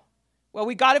carnal? Well,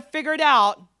 we got to figure it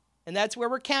out, and that's where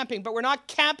we're camping. But we're not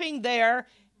camping there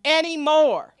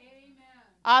anymore. Amen.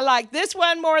 I like this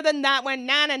one more than that one.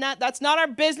 Nah. That's not our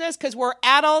business because we're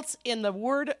adults in the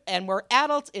Word and we're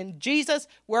adults in Jesus.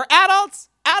 We're adults.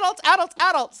 We're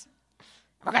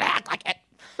going to act like it.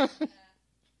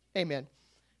 Amen.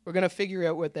 We're going to figure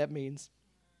out what that means.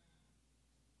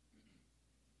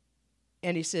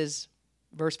 And he says,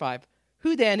 verse 5,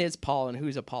 who then is Paul and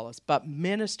who's Apollos? But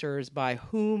ministers by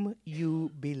whom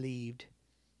you believed,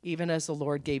 even as the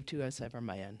Lord gave to us every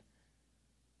man.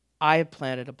 I have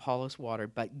planted, Apollos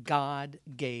watered, but God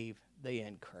gave the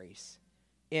increase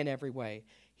in every way.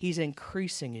 He's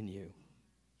increasing in you.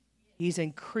 He's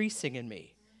increasing in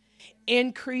me.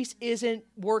 Increase isn't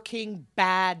working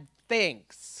bad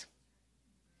things.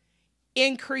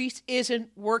 Increase isn't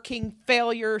working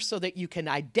failure so that you can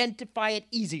identify it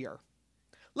easier.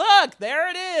 Look, there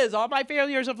it is, all my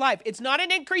failures of life. It's not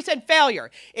an increase in failure.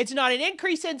 It's not an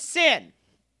increase in sin.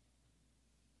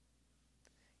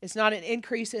 It's not an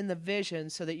increase in the vision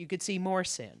so that you could see more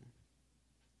sin.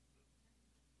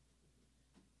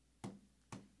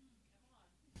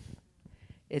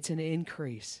 It's an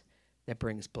increase that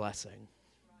brings blessing.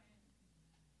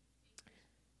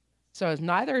 So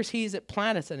neither is he that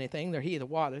planteth anything, nor he that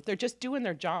watereth. They're just doing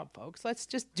their job, folks. Let's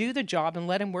just do the job and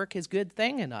let him work his good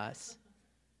thing in us.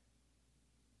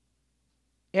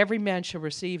 Every man shall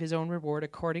receive his own reward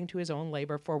according to his own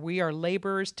labor, for we are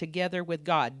laborers together with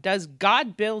God. Does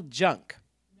God build junk?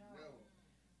 No.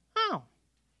 Oh.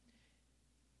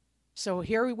 So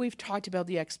here we've talked about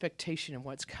the expectation of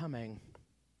what's coming.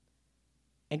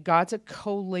 And God's a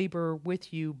co-laborer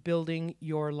with you building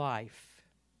your life.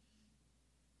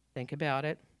 Think about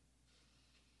it.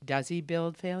 Does he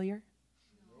build failure?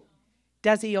 No.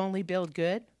 Does he only build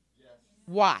good? Yes.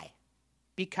 Why?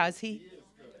 Because he is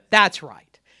good. That's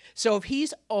right. So if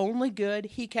he's only good,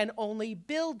 he can only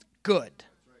build good.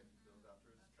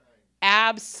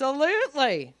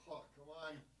 Absolutely.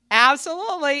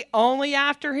 Absolutely. Only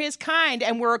after his kind.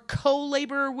 And we're a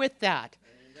co-laborer with that.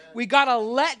 We got to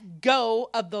let go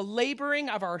of the laboring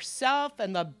of ourself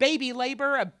and the baby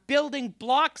labor of building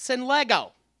blocks and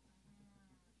Lego.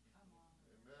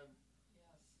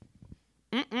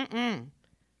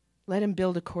 Let him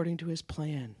build according to his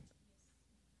plan.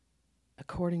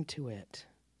 According to it.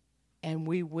 And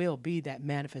we will be that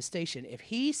manifestation. If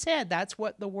he said that's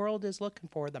what the world is looking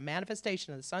for, the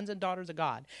manifestation of the sons and daughters of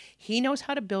God, he knows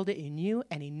how to build it in you,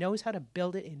 and he knows how to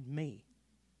build it in me.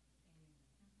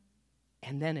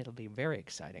 And then it'll be very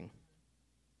exciting.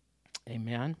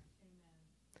 Amen.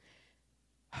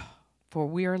 For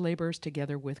we are laborers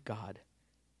together with God.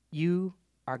 You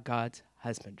are God's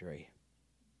husbandry.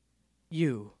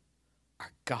 You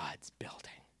are God's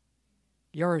building.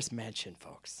 Yours mansion,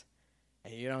 folks.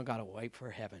 And you don't got to wait for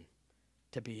heaven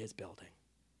to be his building.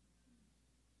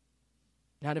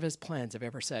 None of his plans have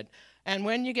ever said, and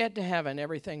when you get to heaven,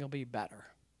 everything will be better.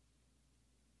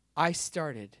 I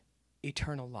started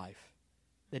eternal life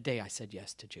the day I said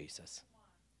yes to Jesus.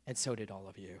 And so did all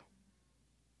of you.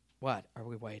 What are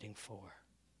we waiting for?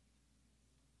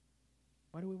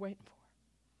 What are we waiting for?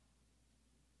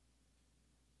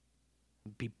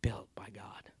 Be built by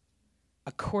God,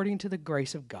 according to the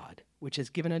grace of God, which is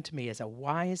given unto me as a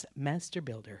wise master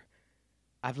builder.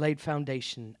 I've laid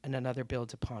foundation, and another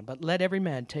builds upon. But let every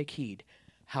man take heed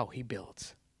how he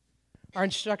builds. Our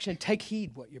instruction, take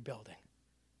heed what you're building.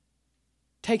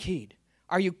 Take heed.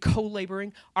 Are you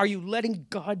co-laboring? Are you letting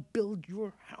God build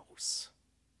your house?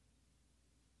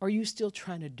 Or are you still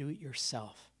trying to do it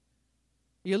yourself?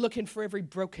 Are you looking for every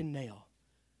broken nail?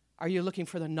 Are you looking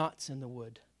for the knots in the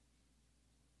wood?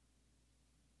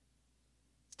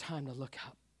 It's time to look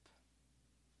up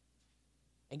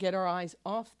and get our eyes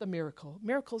off the miracle.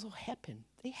 Miracles will happen.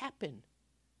 They happen.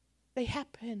 They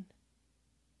happen.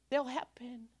 They'll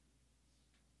happen.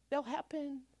 They'll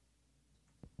happen.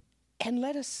 And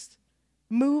let us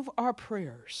move our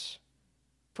prayers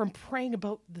from praying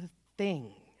about the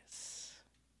things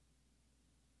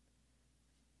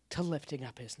to lifting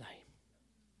up his name.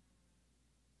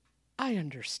 I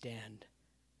understand.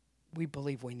 We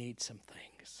believe we need some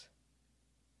things.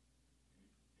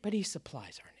 But he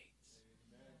supplies our needs.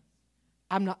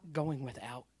 I'm not going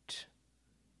without.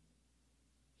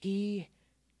 He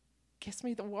gives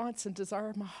me the wants and desire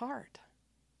of my heart.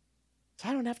 So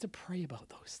I don't have to pray about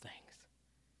those things.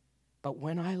 But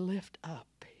when I lift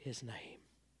up his name,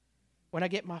 when I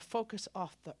get my focus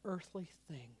off the earthly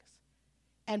things,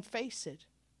 and face it,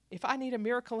 if I need a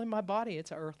miracle in my body,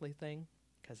 it's an earthly thing,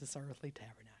 because it's an earthly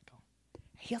tabernacle.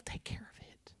 He'll take care of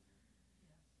it.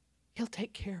 He'll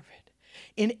take care of it.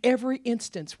 In every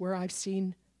instance where I've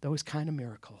seen those kind of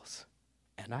miracles,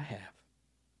 and I have,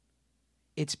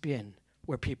 it's been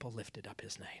where people lifted up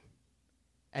his name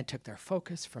and took their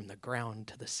focus from the ground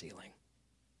to the ceiling.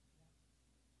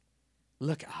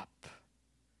 Look up,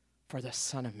 for the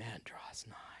Son of Man draws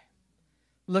nigh.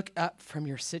 Look up from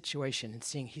your situation and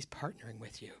seeing he's partnering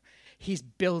with you. He's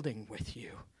building with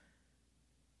you.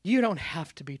 You don't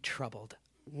have to be troubled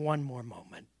one more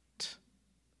moment.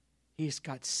 He's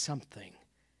got something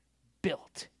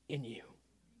built in you.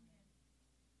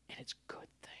 And it's a good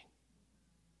thing.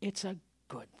 It's a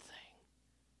good thing.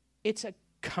 It's a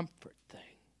comfort thing.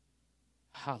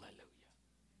 Hallelujah.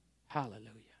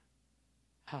 Hallelujah.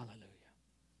 Hallelujah.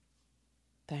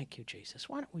 Thank you, Jesus.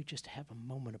 Why don't we just have a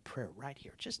moment of prayer right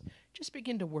here? Just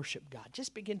begin to worship God.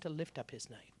 Just begin to lift up his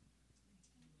name.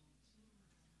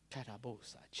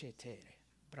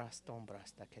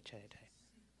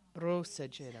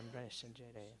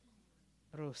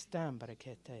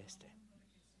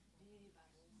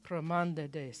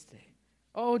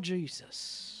 Oh,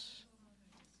 Jesus,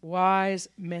 wise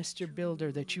master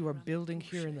builder that you are building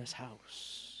here in this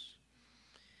house.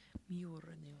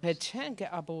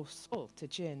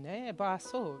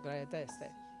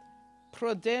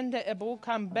 Prodende ebo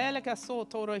kambele kaso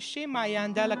toroshima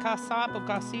yandela kasabu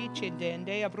kasiche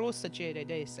dende abrosa chere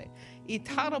dese.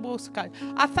 Itarabos.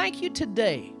 I thank you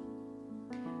today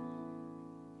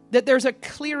that there's a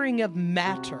clearing of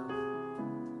matter.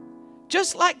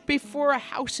 Just like before a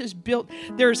house is built,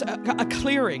 there's a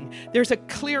clearing. There's a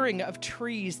clearing of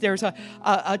trees. There's a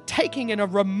taking and a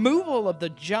removal of the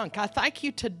junk. I thank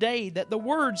you today that the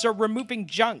words are removing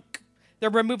junk. They're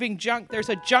removing junk. There's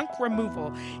a junk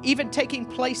removal even taking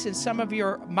place in some of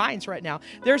your minds right now.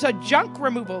 There's a junk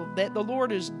removal that the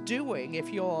Lord is doing if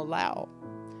you'll allow.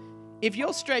 If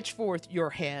you'll stretch forth your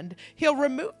hand, he'll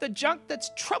remove the junk that's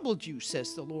troubled you,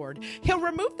 says the Lord. He'll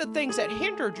remove the things that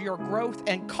hindered your growth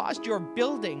and caused your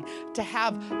building to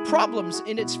have problems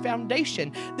in its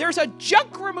foundation. There's a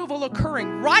junk removal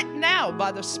occurring right now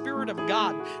by the Spirit of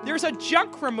God. There's a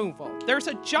junk removal. There's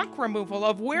a junk removal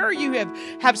of where you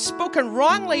have spoken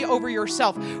wrongly over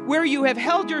yourself, where you have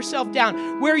held yourself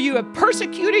down, where you have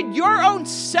persecuted your own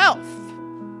self,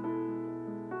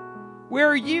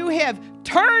 where you have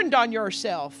turned on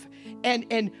yourself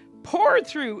and poured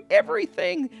through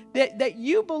everything that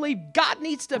you believe God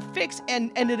needs to fix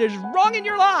and it is wrong in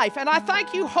your life. And I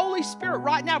thank you, Holy Spirit,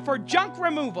 right now for junk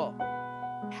removal.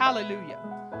 Hallelujah.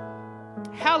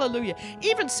 Hallelujah.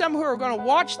 Even some who are going to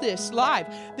watch this live,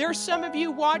 there's some of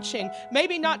you watching,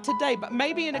 maybe not today, but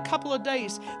maybe in a couple of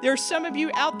days. There's some of you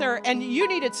out there and you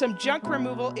needed some junk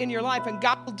removal in your life, and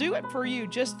God will do it for you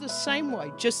just the same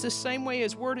way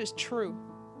His word is true.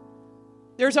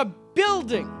 There's a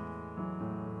building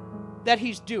that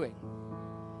He's doing.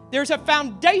 There's a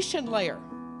foundation layer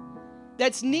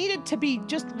that's needed to be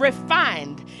just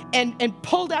refined and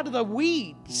pulled out of the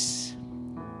weeds.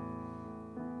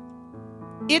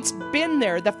 It's been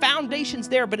there. The foundation's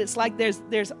there, but it's like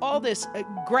there's all this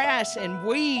grass and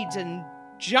weeds and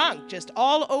junk just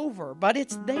all over, but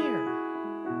it's there.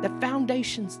 The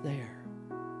foundation's there.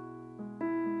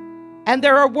 And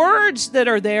there are words that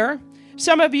are there.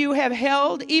 Some of you have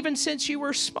held even since you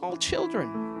were small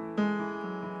children.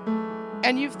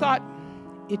 And you've thought,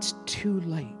 it's too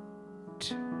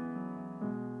late.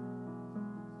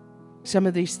 Some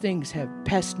of these things have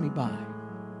passed me by.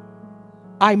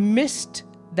 I missed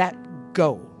that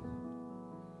go.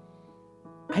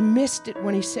 I missed it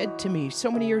when He said to me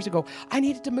so many years ago, I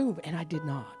needed to move, and I did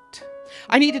not.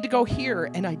 I needed to go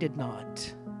here, and I did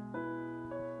not.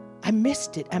 I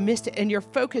missed it. And your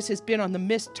focus has been on the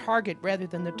missed target rather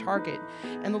than the target.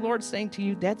 And the Lord's saying to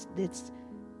you, that's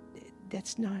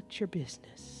not your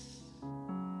business.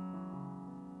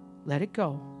 Let it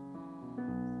go.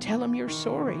 Tell Him you're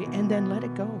sorry, and then let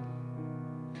it go.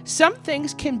 Some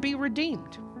things can be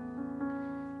redeemed,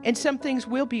 and some things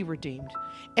will be redeemed.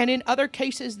 And in other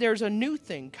cases, there's a new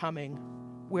thing coming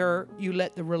where you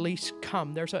let the release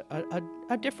come. There's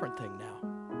a different thing now.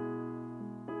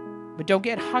 But don't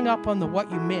get hung up on what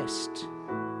you missed,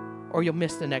 or you'll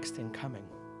miss the next thing coming.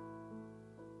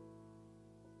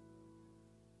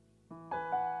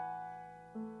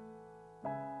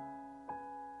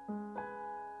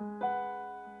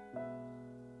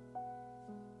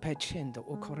 Pecendo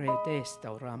occorre desta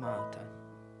oramata,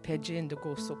 pegendo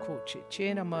gosto coce,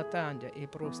 cena matanda e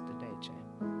prosta dece,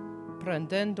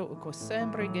 prendendo o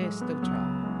sempre gesto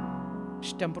tra,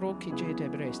 stambro che jete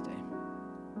breste.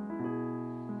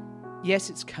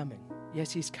 Yes, it's coming.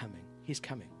 Yes, He's coming. He's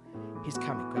coming. He's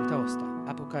coming. Queltosta,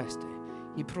 apocaste,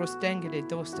 I prostenge de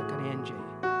dosta carienge,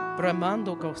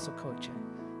 bramando gosto coce,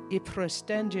 I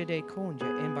prostenge de conge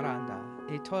embranda,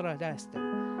 e tora deste,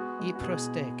 I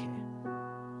prosteke.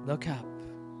 Look up.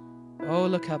 Oh,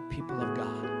 look up, people of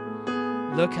God.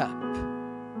 Look up.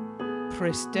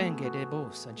 Prestenge de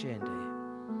bos agende.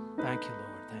 Thank you,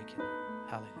 Lord. Thank you, Lord.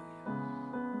 Hallelujah.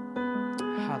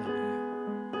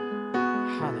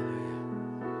 Hallelujah. Hallelujah.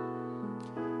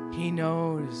 He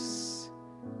knows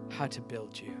how to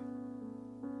build you.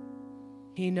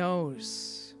 He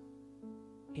knows.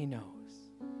 He knows.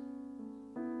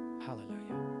 Hallelujah.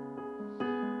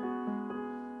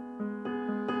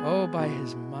 Oh, by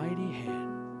His mighty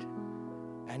hand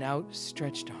and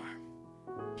outstretched arm,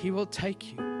 He will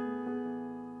take you.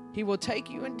 He will take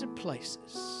you into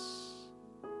places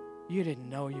you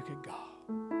didn't know you could go.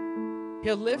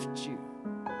 He'll lift you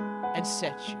and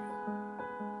set you,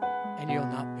 and you'll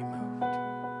not be moved.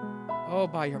 Oh,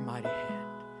 by your mighty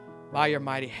hand. By your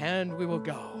mighty hand we will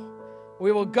go.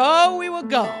 We will go, we will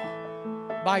go.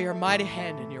 By your mighty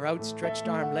hand and your outstretched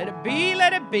arm, let it be,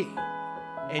 let it be.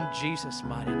 In Jesus'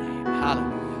 mighty name.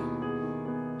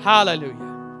 Hallelujah.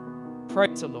 Hallelujah.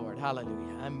 Praise the Lord.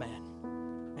 Hallelujah. Amen.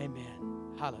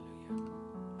 Amen. Hallelujah.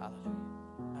 Hallelujah.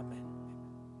 Amen.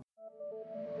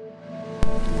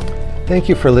 Thank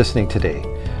you for listening today.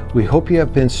 We hope you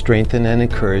have been strengthened and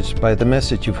encouraged by the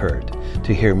message you've heard.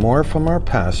 To hear more from our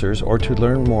pastors or to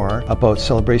learn more about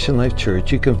Celebration Life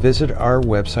Church, you can visit our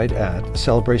website at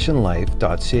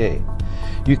celebrationlife.ca.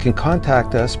 You can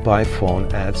contact us by phone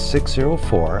at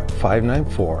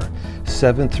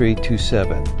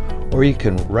 604-594-7327, or you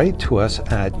can write to us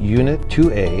at Unit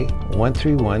 2A,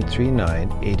 13139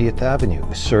 80th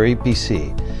Avenue, Surrey,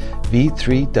 BC,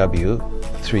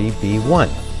 V3W3B1.